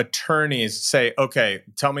attorneys say, okay,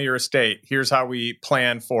 tell me your estate. Here's how we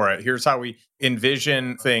plan for it. Here's how we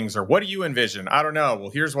envision things. Or what do you envision? I don't know.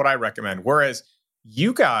 Well, here's what I recommend. Whereas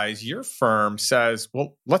you guys, your firm says,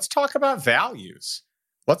 well, let's talk about values.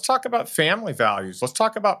 Let's talk about family values. Let's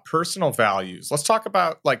talk about personal values. Let's talk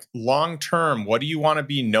about like long term. What do you want to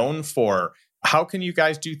be known for? How can you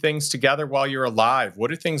guys do things together while you're alive?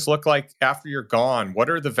 What do things look like after you're gone? What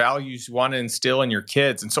are the values you want to instill in your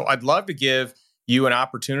kids? And so I'd love to give you an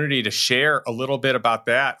opportunity to share a little bit about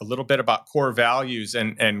that, a little bit about core values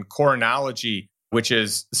and Corenology, which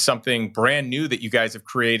is something brand new that you guys have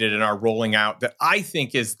created and are rolling out that I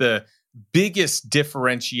think is the biggest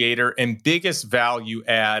differentiator and biggest value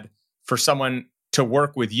add for someone to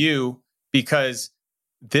work with you, because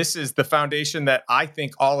this is the foundation that I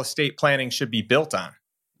think all estate planning should be built on.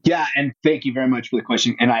 Yeah, and thank you very much for the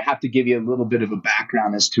question. And I have to give you a little bit of a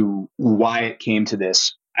background as to why it came to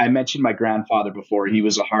this. I mentioned my grandfather before. He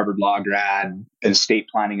was a Harvard Law grad, an estate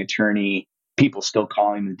planning attorney. People still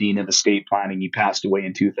call him the dean of estate planning. He passed away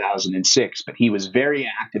in 2006, but he was very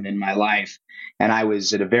active in my life. And I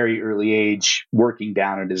was at a very early age working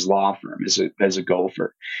down at his law firm as a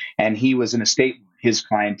gopher. And he was an estate. His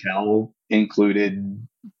clientele included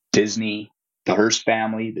Disney, the Hearst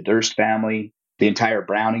family, the Durst family, the entire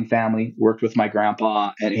Browning family. Worked with my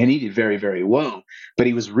grandpa, and he did very, very well. But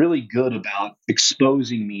he was really good about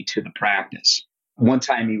exposing me to the practice. One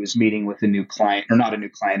time he was meeting with a new client, or not a new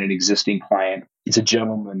client, an existing client. It's a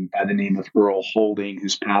gentleman by the name of Earl Holding,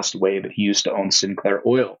 who's passed away, but he used to own Sinclair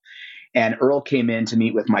Oil. And Earl came in to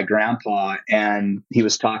meet with my grandpa, and he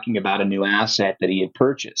was talking about a new asset that he had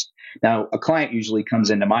purchased. Now, a client usually comes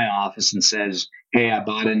into my office and says, hey, I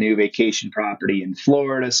bought a new vacation property in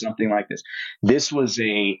Florida, something like this. This was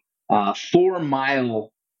a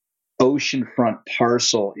 4-mile oceanfront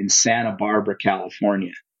parcel in Santa Barbara,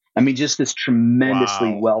 California. I mean, just this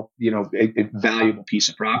tremendously valuable piece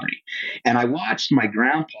of property. And I watched my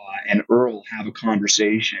grandpa and Earl have a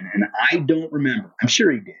conversation, and I don't remember, I'm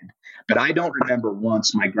sure he did, but I don't remember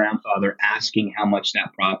once my grandfather asking how much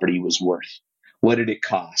that property was worth. What did it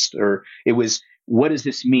cost? Or it was, what does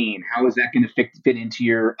this mean? How is that going to fit into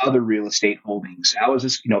your other real estate holdings? How is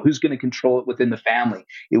this, who's going to control it within the family?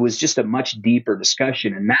 It was just a much deeper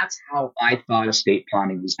discussion. And that's how I thought estate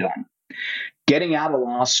planning was done. Getting out of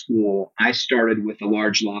law school, I started with a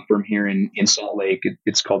large law firm here in Salt Lake.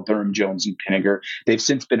 It's called Durham, Jones and Pinniger. They've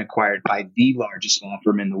since been acquired by the largest law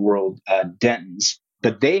firm in the world, Denton's.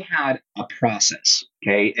 But they had a process,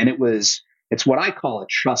 okay? And it's what I call a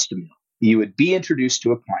trust mill. You would be introduced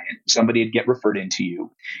to a client. Somebody would get referred into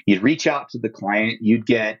you. You'd reach out to the client. You'd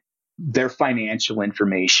get their financial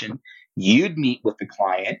information. You'd meet with the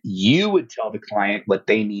client. You would tell the client what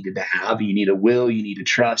they needed to have. You need a will. You need a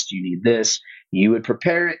trust. You need this. You would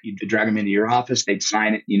prepare it. You'd drag them into your office. They'd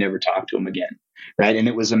sign it. You never talk to them again, right? And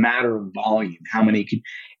it was a matter of volume. How many could?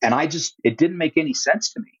 And it didn't make any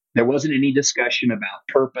sense to me. There wasn't any discussion about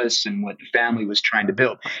purpose and what the family was trying to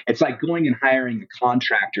build. It's like going and hiring a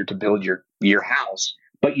contractor to build your house,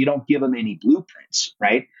 but you don't give them any blueprints,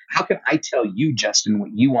 right? How can I tell you, Justin, what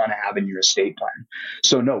you want to have in your estate plan?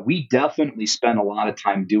 So no, we definitely spent a lot of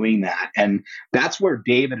time doing that. And that's where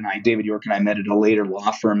David York and I met at a later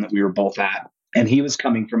law firm that we were both at. And he was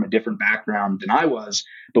coming from a different background than I was,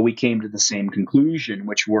 but we came to the same conclusion,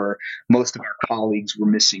 which were most of our colleagues were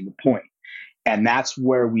missing the point. And that's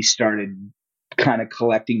where we started kind of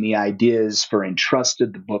collecting the ideas for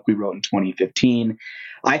Entrusted, the book we wrote in 2015.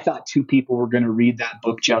 I thought 2 people were going to read that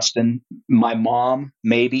book, Justin. My mom,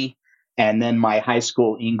 maybe, and then my high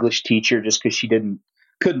school English teacher, just because she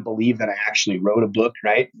couldn't believe that I actually wrote a book,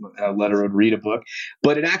 right? Let her read a book.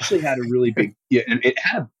 But it actually had a really big, it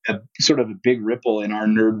had a sort of a big ripple in our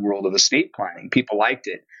nerd world of estate planning. People liked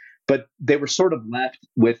it, but they were sort of left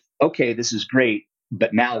with, okay, this is great,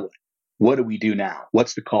 but now what? What do we do now?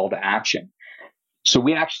 What's the call to action? So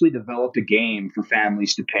we actually developed a game for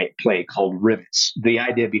families to play called Rivets. The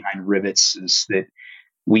idea behind Rivets is that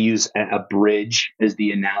we use a bridge as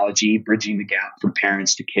the analogy, bridging the gap from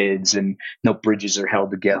parents to kids, and no bridges are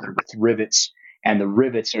held together with rivets. And the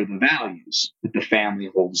rivets are the values that the family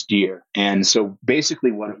holds dear. And so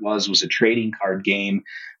basically what it was a trading card game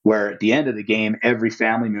where at the end of the game, every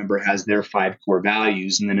family member has their 5 core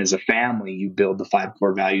values. And then as a family, you build the 5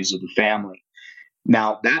 core values of the family.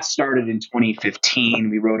 Now, that started in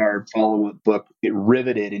 2015. We wrote our follow-up book, It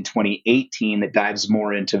Riveted, in 2018, that dives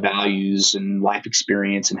more into values and life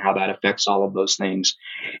experience and how that affects all of those things.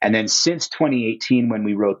 And then since 2018, when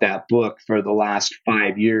we wrote that book, for the last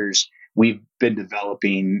 5 years, we've been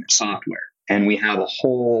developing software. And we have a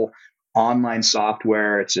whole online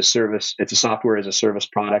software. It's a software as a service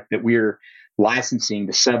product that we're licensing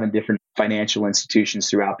to 7 different financial institutions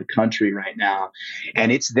throughout the country right now.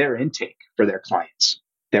 And it's their intake for their clients.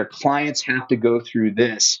 Their clients have to go through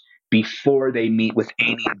this before they meet with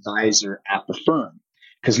any advisor at the firm.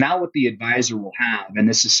 Because now what the advisor will have, and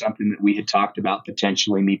this is something that we had talked about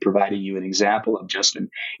potentially me providing you an example of, Justin,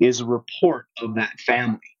 is a report of that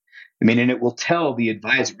family. I mean, and it will tell the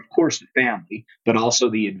advisor, of course, the family, but also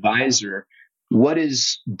the advisor, what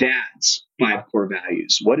is dad's 5 core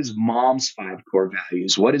values? What is mom's 5 core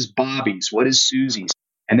values? What is Bobby's? What is Susie's?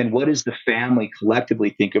 And then what does the family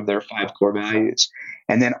collectively think of their 5 core values?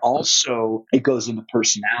 And then also it goes into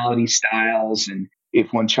personality styles and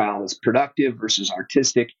if one child is productive versus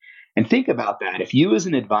artistic. And think about that. If you as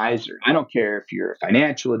an advisor, I don't care if you're a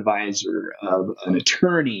financial advisor, an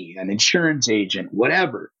attorney, an insurance agent,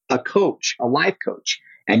 whatever, a coach, a life coach,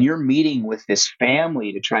 and you're meeting with this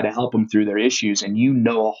family to try to help them through their issues and you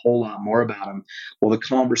know a whole lot more about them, well, the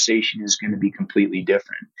conversation is going to be completely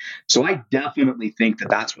different. So I definitely think that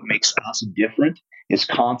that's what makes us different, is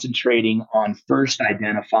concentrating on first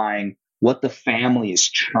identifying what the family is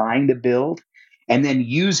trying to build and then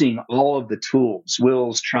using all of the tools,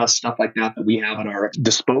 wills, trust, stuff like that we have at our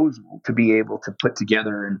disposal to be able to put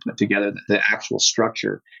together the actual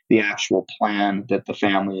structure, the actual plan that the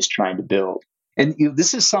family is trying to build. And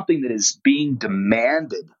this is something that is being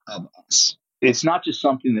demanded of us. It's not just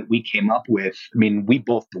something that we came up with. I mean, we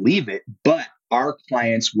both believe it, but our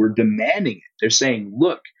clients were demanding it. They're saying,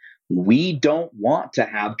 look, we don't want to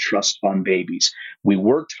have trust fund babies. We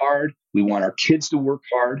worked hard. We want our kids to work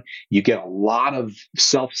hard. You get a lot of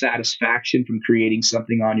self-satisfaction from creating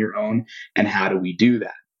something on your own. And how do we do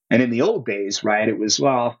that? And in the old days, right, it was,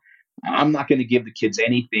 well, I'm not going to give the kids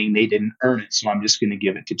anything. They didn't earn it, so I'm just going to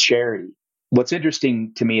give it to charity. What's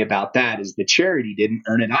interesting to me about that is the charity didn't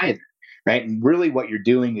earn it either, right? And really what you're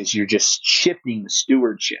doing is you're just shifting the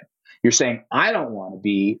stewardship. You're saying, I don't want to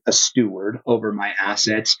be a steward over my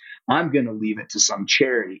assets. I'm going to leave it to some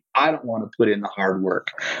charity. I don't want to put in the hard work.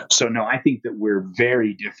 So no, I think that we're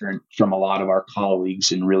very different from a lot of our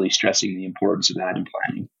colleagues in really stressing the importance of that in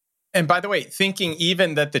planning. And by the way, thinking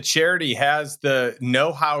even that the charity has the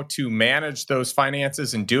know-how to manage those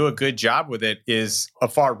finances and do a good job with it is a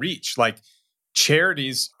far reach. Like,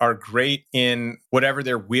 charities are great in whatever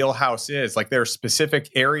their wheelhouse is. Like, there are specific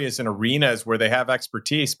areas and arenas where they have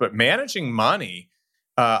expertise, but managing money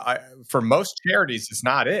for most charities is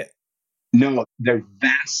not it. No, they're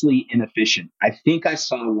vastly inefficient. I think I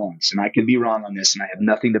saw once, and I could be wrong on this, and I have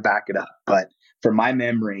nothing to back it up, but from my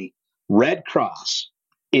memory, Red Cross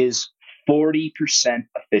is 40%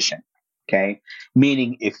 efficient. Okay.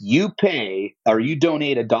 Meaning if you pay or you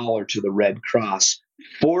donate $1 to the Red Cross,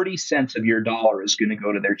 40 cents of your dollar is going to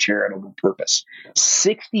go to their charitable purpose.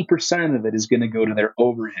 60% of it is going to go to their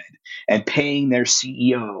overhead and paying their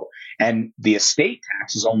CEO. And the estate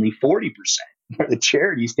tax is only 40%. The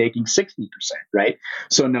charity is taking 60%, right?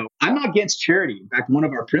 So no, I'm not against charity. In fact, one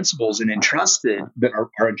of our principles in entrusted, that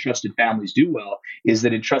our entrusted families do well, is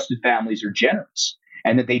that entrusted families are generous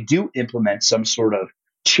and that they do implement some sort of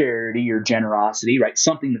charity or generosity, right?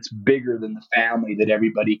 Something that's bigger than the family that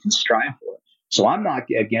everybody can strive for. So I'm not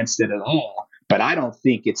against it at all, but I don't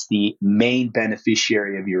think it's the main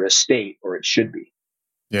beneficiary of your estate, or it should be.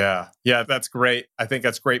 Yeah, that's great. I think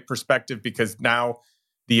that's great perspective because now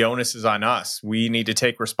the onus is on us. We need to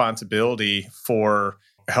take responsibility for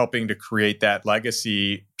helping to create that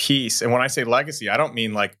legacy piece. And when I say legacy, I don't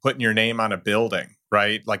mean like putting your name on a building,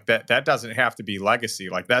 right? Like that doesn't have to be legacy.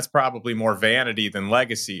 Like, that's probably more vanity than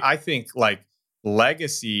legacy. I think like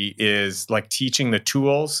legacy is like teaching the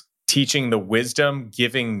tools, teaching the wisdom,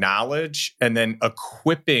 giving knowledge, and then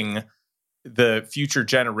equipping the future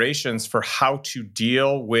generations for how to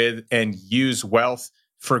deal with and use wealth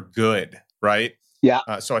for good, right?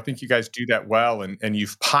 Yeah. So I think you guys do that well, and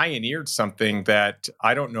you've pioneered something that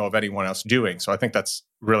I don't know of anyone else doing. So I think that's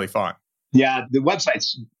really fun. Yeah, the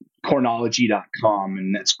website's coreknowledge.com,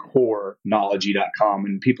 and that's coreknowledge.com,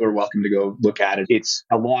 and people are welcome to go look at it. It's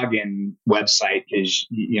a login website because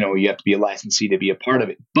you have to be a licensee to be a part of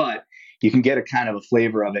it, but you can get a kind of a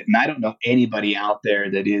flavor of it. And I don't know anybody out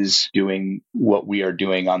there that is doing what we are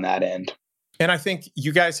doing on that end. And I think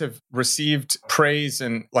you guys have received praise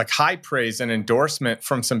and like high praise and endorsement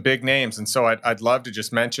from some big names. And so I'd love to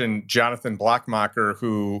just mention Jonathan Blockmacher,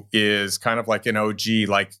 who is kind of like an OG,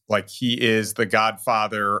 like he is the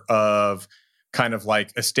godfather of kind of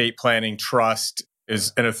like estate planning, trust,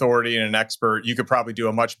 is an authority and an expert. You could probably do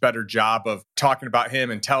a much better job of talking about him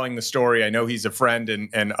and telling the story. I know he's a friend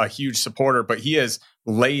and a huge supporter, but he has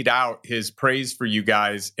laid out his praise for you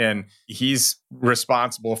guys. And he's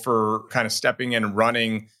responsible for kind of stepping in and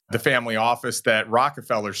running the family office that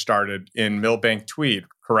Rockefeller started in Millbank, Tweed,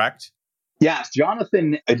 correct? Yes,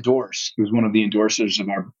 Jonathan endorsed. He was one of the endorsers of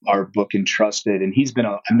our book, Entrusted, and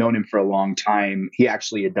I've known him for a long time. He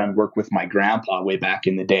actually had done work with my grandpa way back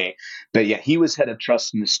in the day. But yeah, he was head of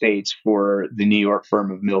trust in the States for the New York firm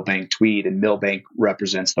of Millbank Tweed, and Millbank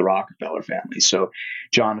represents the Rockefeller family. So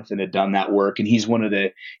Jonathan had done that work, and he's one of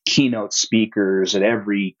the keynote speakers at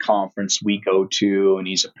every conference we go to, and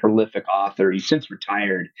he's a prolific author. He's since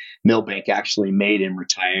retired. Millbank actually made him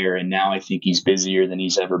retire, and now I think he's busier than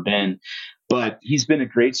he's ever been. But he's been a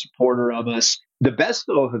great supporter of us. The best,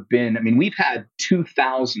 though, have been, we've had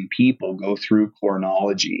 2,000 people go through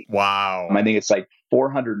Corenology. Wow. I think it's like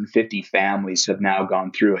 450 families have now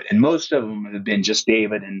gone through it. And most of them have been just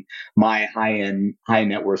David and my high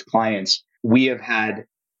net worth clients. We have had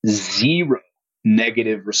 0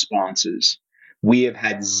 negative responses. We have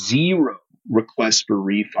had 0 requests for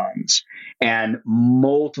refunds and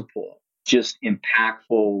multiple just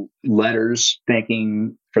impactful letters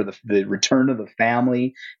thanking for the return of the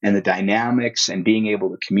family and the dynamics and being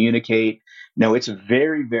able to communicate. No, it's a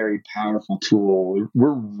very, very powerful tool.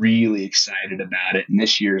 We're really excited about it. And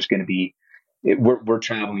this year is going to be, we're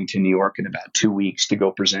traveling to New York in about 2 weeks to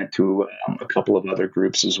go present to a couple of other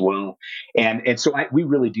groups as well. And so we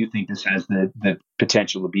really do think this has the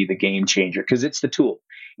potential to be the game changer because it's the tool.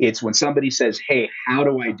 It's when somebody says, hey, how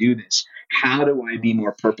do I do this? How do I be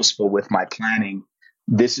more purposeful with my planning?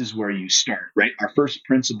 This is where you start, right? Our first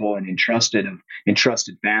principle in entrusted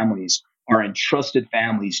families are entrusted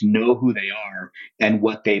families know who they are and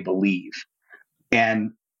what they believe.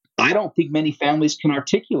 And I don't think many families can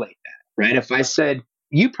articulate that, right? If I said,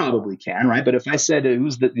 you probably can, right? But if I said,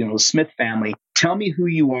 who's the Smith family, tell me who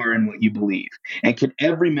you are and what you believe. And can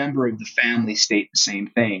every member of the family state the same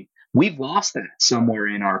thing? We've lost that somewhere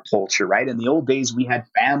in our culture, right? In the old days, we had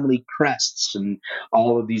family crests and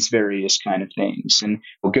all of these various kind of things. And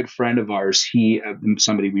a good friend of ours,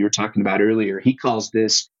 somebody we were talking about earlier, he calls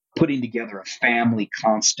this putting together a family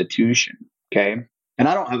constitution, okay? And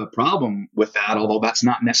I don't have a problem with that, although that's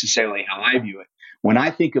not necessarily how I view it. When I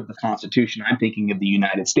think of the Constitution, I'm thinking of the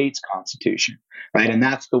United States Constitution, right? And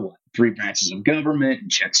that's the 3 branches of government and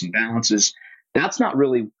checks and balances. That's not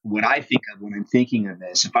really what I think of when I'm thinking of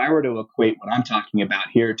this. If I were to equate what I'm talking about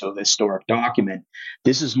here to a historic document,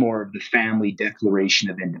 this is more of the Family Declaration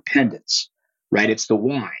of Independence, right? It's the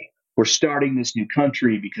why. We're starting this new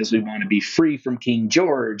country because we want to be free from King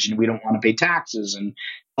George and we don't want to pay taxes and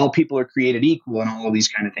all people are created equal and all of these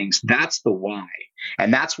kind of things. That's the why.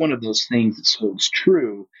 And that's one of those things that holds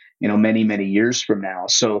true, many, many years from now.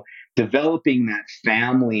 So developing that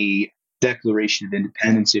family Declaration of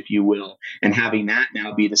Independence, if you will, and having that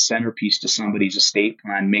now be the centerpiece to somebody's estate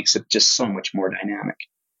plan makes it just so much more dynamic.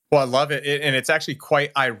 Well, I love it. And it's actually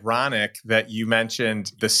quite ironic that you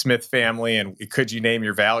mentioned the Smith family and could you name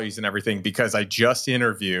your values and everything, because I just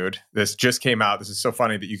interviewed, this just came out. This is so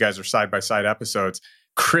funny that you guys are side-by-side episodes.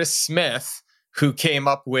 Chris Smith, who came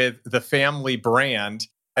up with the family brand.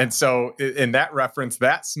 And so in that reference,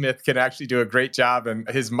 that Smith can actually do a great job and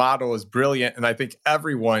his model is brilliant. And I think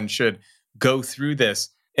everyone should go through this.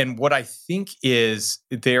 And what I think is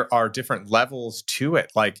there are different levels to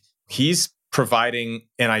it. Like he's providing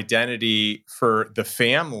an identity for the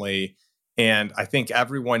family. And I think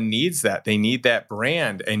everyone needs that. They need that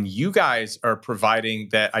brand. And you guys are providing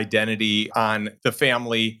that identity on the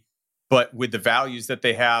family, but with the values that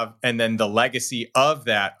they have and then the legacy of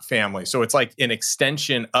that family. So it's like an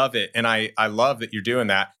extension of it. And I love that you're doing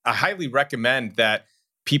that. I highly recommend that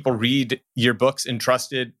people read your books,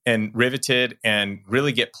 Entrusted and Riveted, and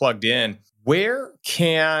really get plugged in. Where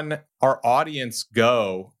can our audience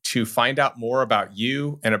go to find out more about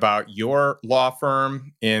you and about your law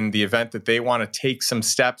firm in the event that they want to take some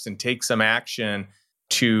steps and take some action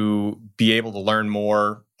to be able to learn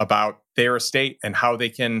more about their estate and how they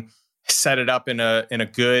can set it up in a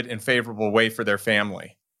good and favorable way for their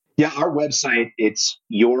family? Yeah, our website, it's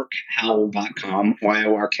yorkhowell.com,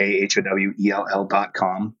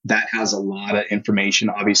 YORKHOWELL.com. That has a lot of information,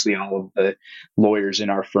 obviously all of the lawyers in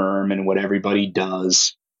our firm and what everybody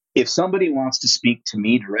does. If somebody wants to speak to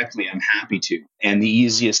me directly, I'm happy to. And the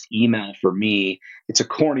easiest email for me, it's a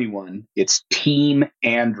corny one. It's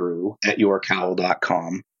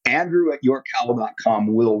teamandrew@yorkhowell.com.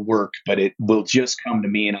 Andrew@yorkhowell.com will work, but it will just come to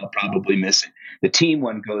me and I'll probably miss it. The team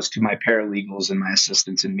one goes to my paralegals and my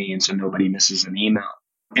assistants and me, and so nobody misses an email.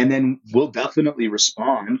 And then we'll definitely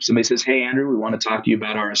respond. If somebody says, hey, Andrew, we want to talk to you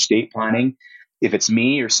about our estate planning. If it's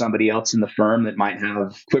me or somebody else in the firm that might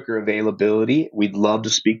have quicker availability, we'd love to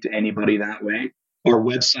speak to anybody that way. Our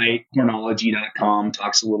website, chronology.com,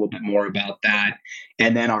 talks a little bit more about that.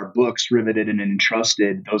 And then our books, Riveted and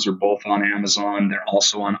Entrusted, those are both on Amazon. They're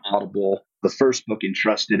also on Audible. The first book,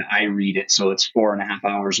 Entrusted, I read it, so it's 4.5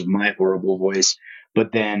 hours of my horrible voice.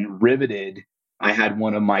 But then Riveted, I had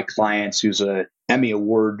one of my clients who's a Emmy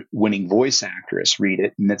Award-winning voice actress read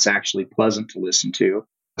it, and it's actually pleasant to listen to.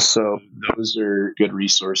 So those are good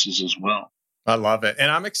resources as well. I love it. And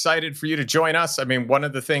I'm excited for you to join us. I mean, one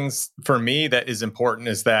of the things for me that is important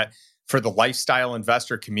is that for the lifestyle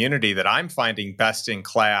investor community that I'm finding best in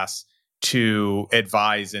class to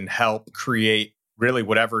advise and help create really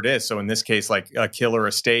whatever it is. So in this case, like a killer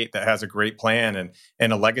estate that has a great plan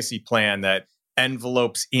and a legacy plan that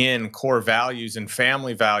envelopes in core values and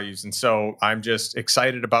family values. And so I'm just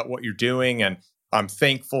excited about what you're doing. And I'm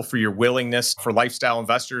thankful for your willingness for lifestyle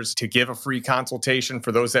investors to give a free consultation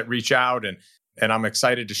for those that reach out. And I'm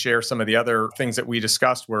excited to share some of the other things that we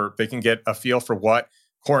discussed where they can get a feel for what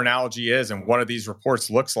Chronology is and one of these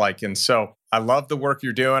reports looks like. And so I love the work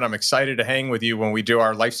you're doing. I'm excited to hang with you when we do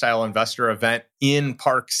our lifestyle investor event in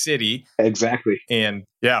Park City. Exactly. And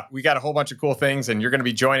yeah, we got a whole bunch of cool things, and you're going to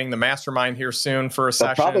be joining the mastermind here soon for a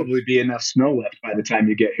session. There'll probably be enough snow left by the time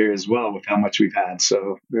you get here as well with how much we've had.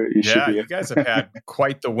 So you guys have had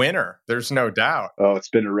quite the winter. There's no doubt. Oh, it's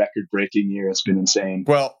been a record-breaking year. It's been insane.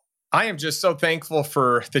 Well, I am just so thankful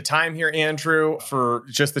for the time here, Andrew, for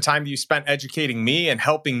just the time that you spent educating me and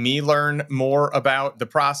helping me learn more about the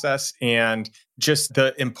process and just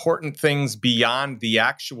the important things beyond the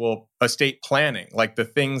actual estate planning, like the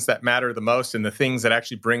things that matter the most and the things that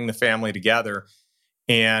actually bring the family together.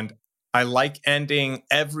 And I like ending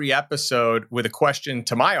every episode with a question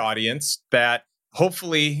to my audience that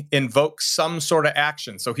hopefully invokes some sort of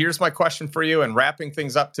action. So here's my question for you, and wrapping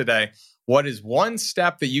things up today. What is one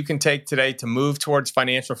step that you can take today to move towards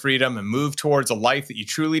financial freedom and move towards a life that you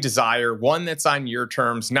truly desire, one that's on your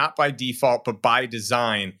terms, not by default, but by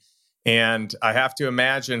design? And I have to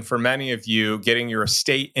imagine for many of you, getting your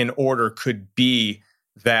estate in order could be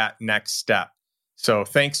that next step. So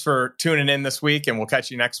thanks for tuning in this week, and we'll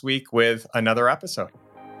catch you next week with another episode.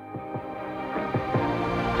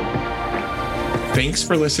 Thanks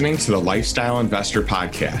for listening to the Lifestyle Investor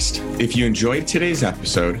Podcast. If you enjoyed today's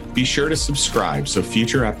episode, be sure to subscribe so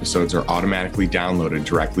future episodes are automatically downloaded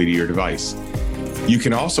directly to your device. You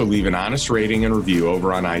can also leave an honest rating and review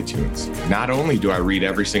over on iTunes. Not only do I read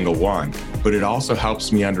every single one, but it also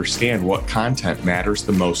helps me understand what content matters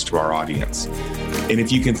the most to our audience. And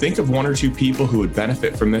if you can think of one or two people who would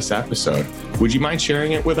benefit from this episode, would you mind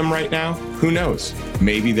sharing it with them right now? Who knows?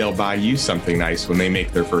 Maybe they'll buy you something nice when they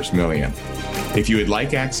make their first million. If you would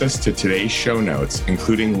like access to today's show notes,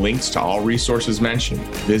 including links to all resources mentioned,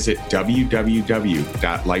 visit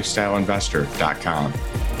www.lifestyleinvestor.com.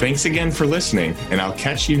 Thanks again for listening, and I'll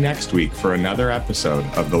catch you next week for another episode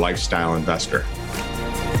of The Lifestyle Investor.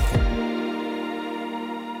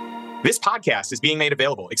 This podcast is being made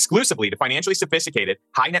available exclusively to financially sophisticated,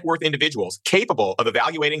 high net worth individuals capable of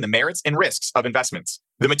evaluating the merits and risks of investments.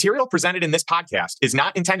 The material presented in this podcast is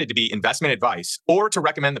not intended to be investment advice or to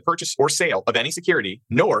recommend the purchase or sale of any security,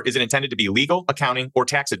 nor is it intended to be legal, accounting, or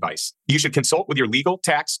tax advice. You should consult with your legal,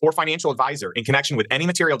 tax, or financial advisor in connection with any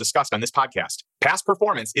material discussed on this podcast. Past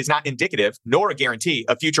performance is not indicative nor a guarantee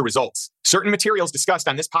of future results. Certain materials discussed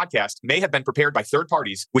on this podcast may have been prepared by third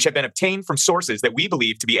parties, which have been obtained from sources that we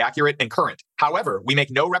believe to be accurate and current. However, we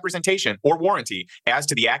make no representation or warranty as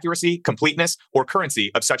to the accuracy, completeness, or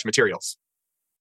currency of such materials.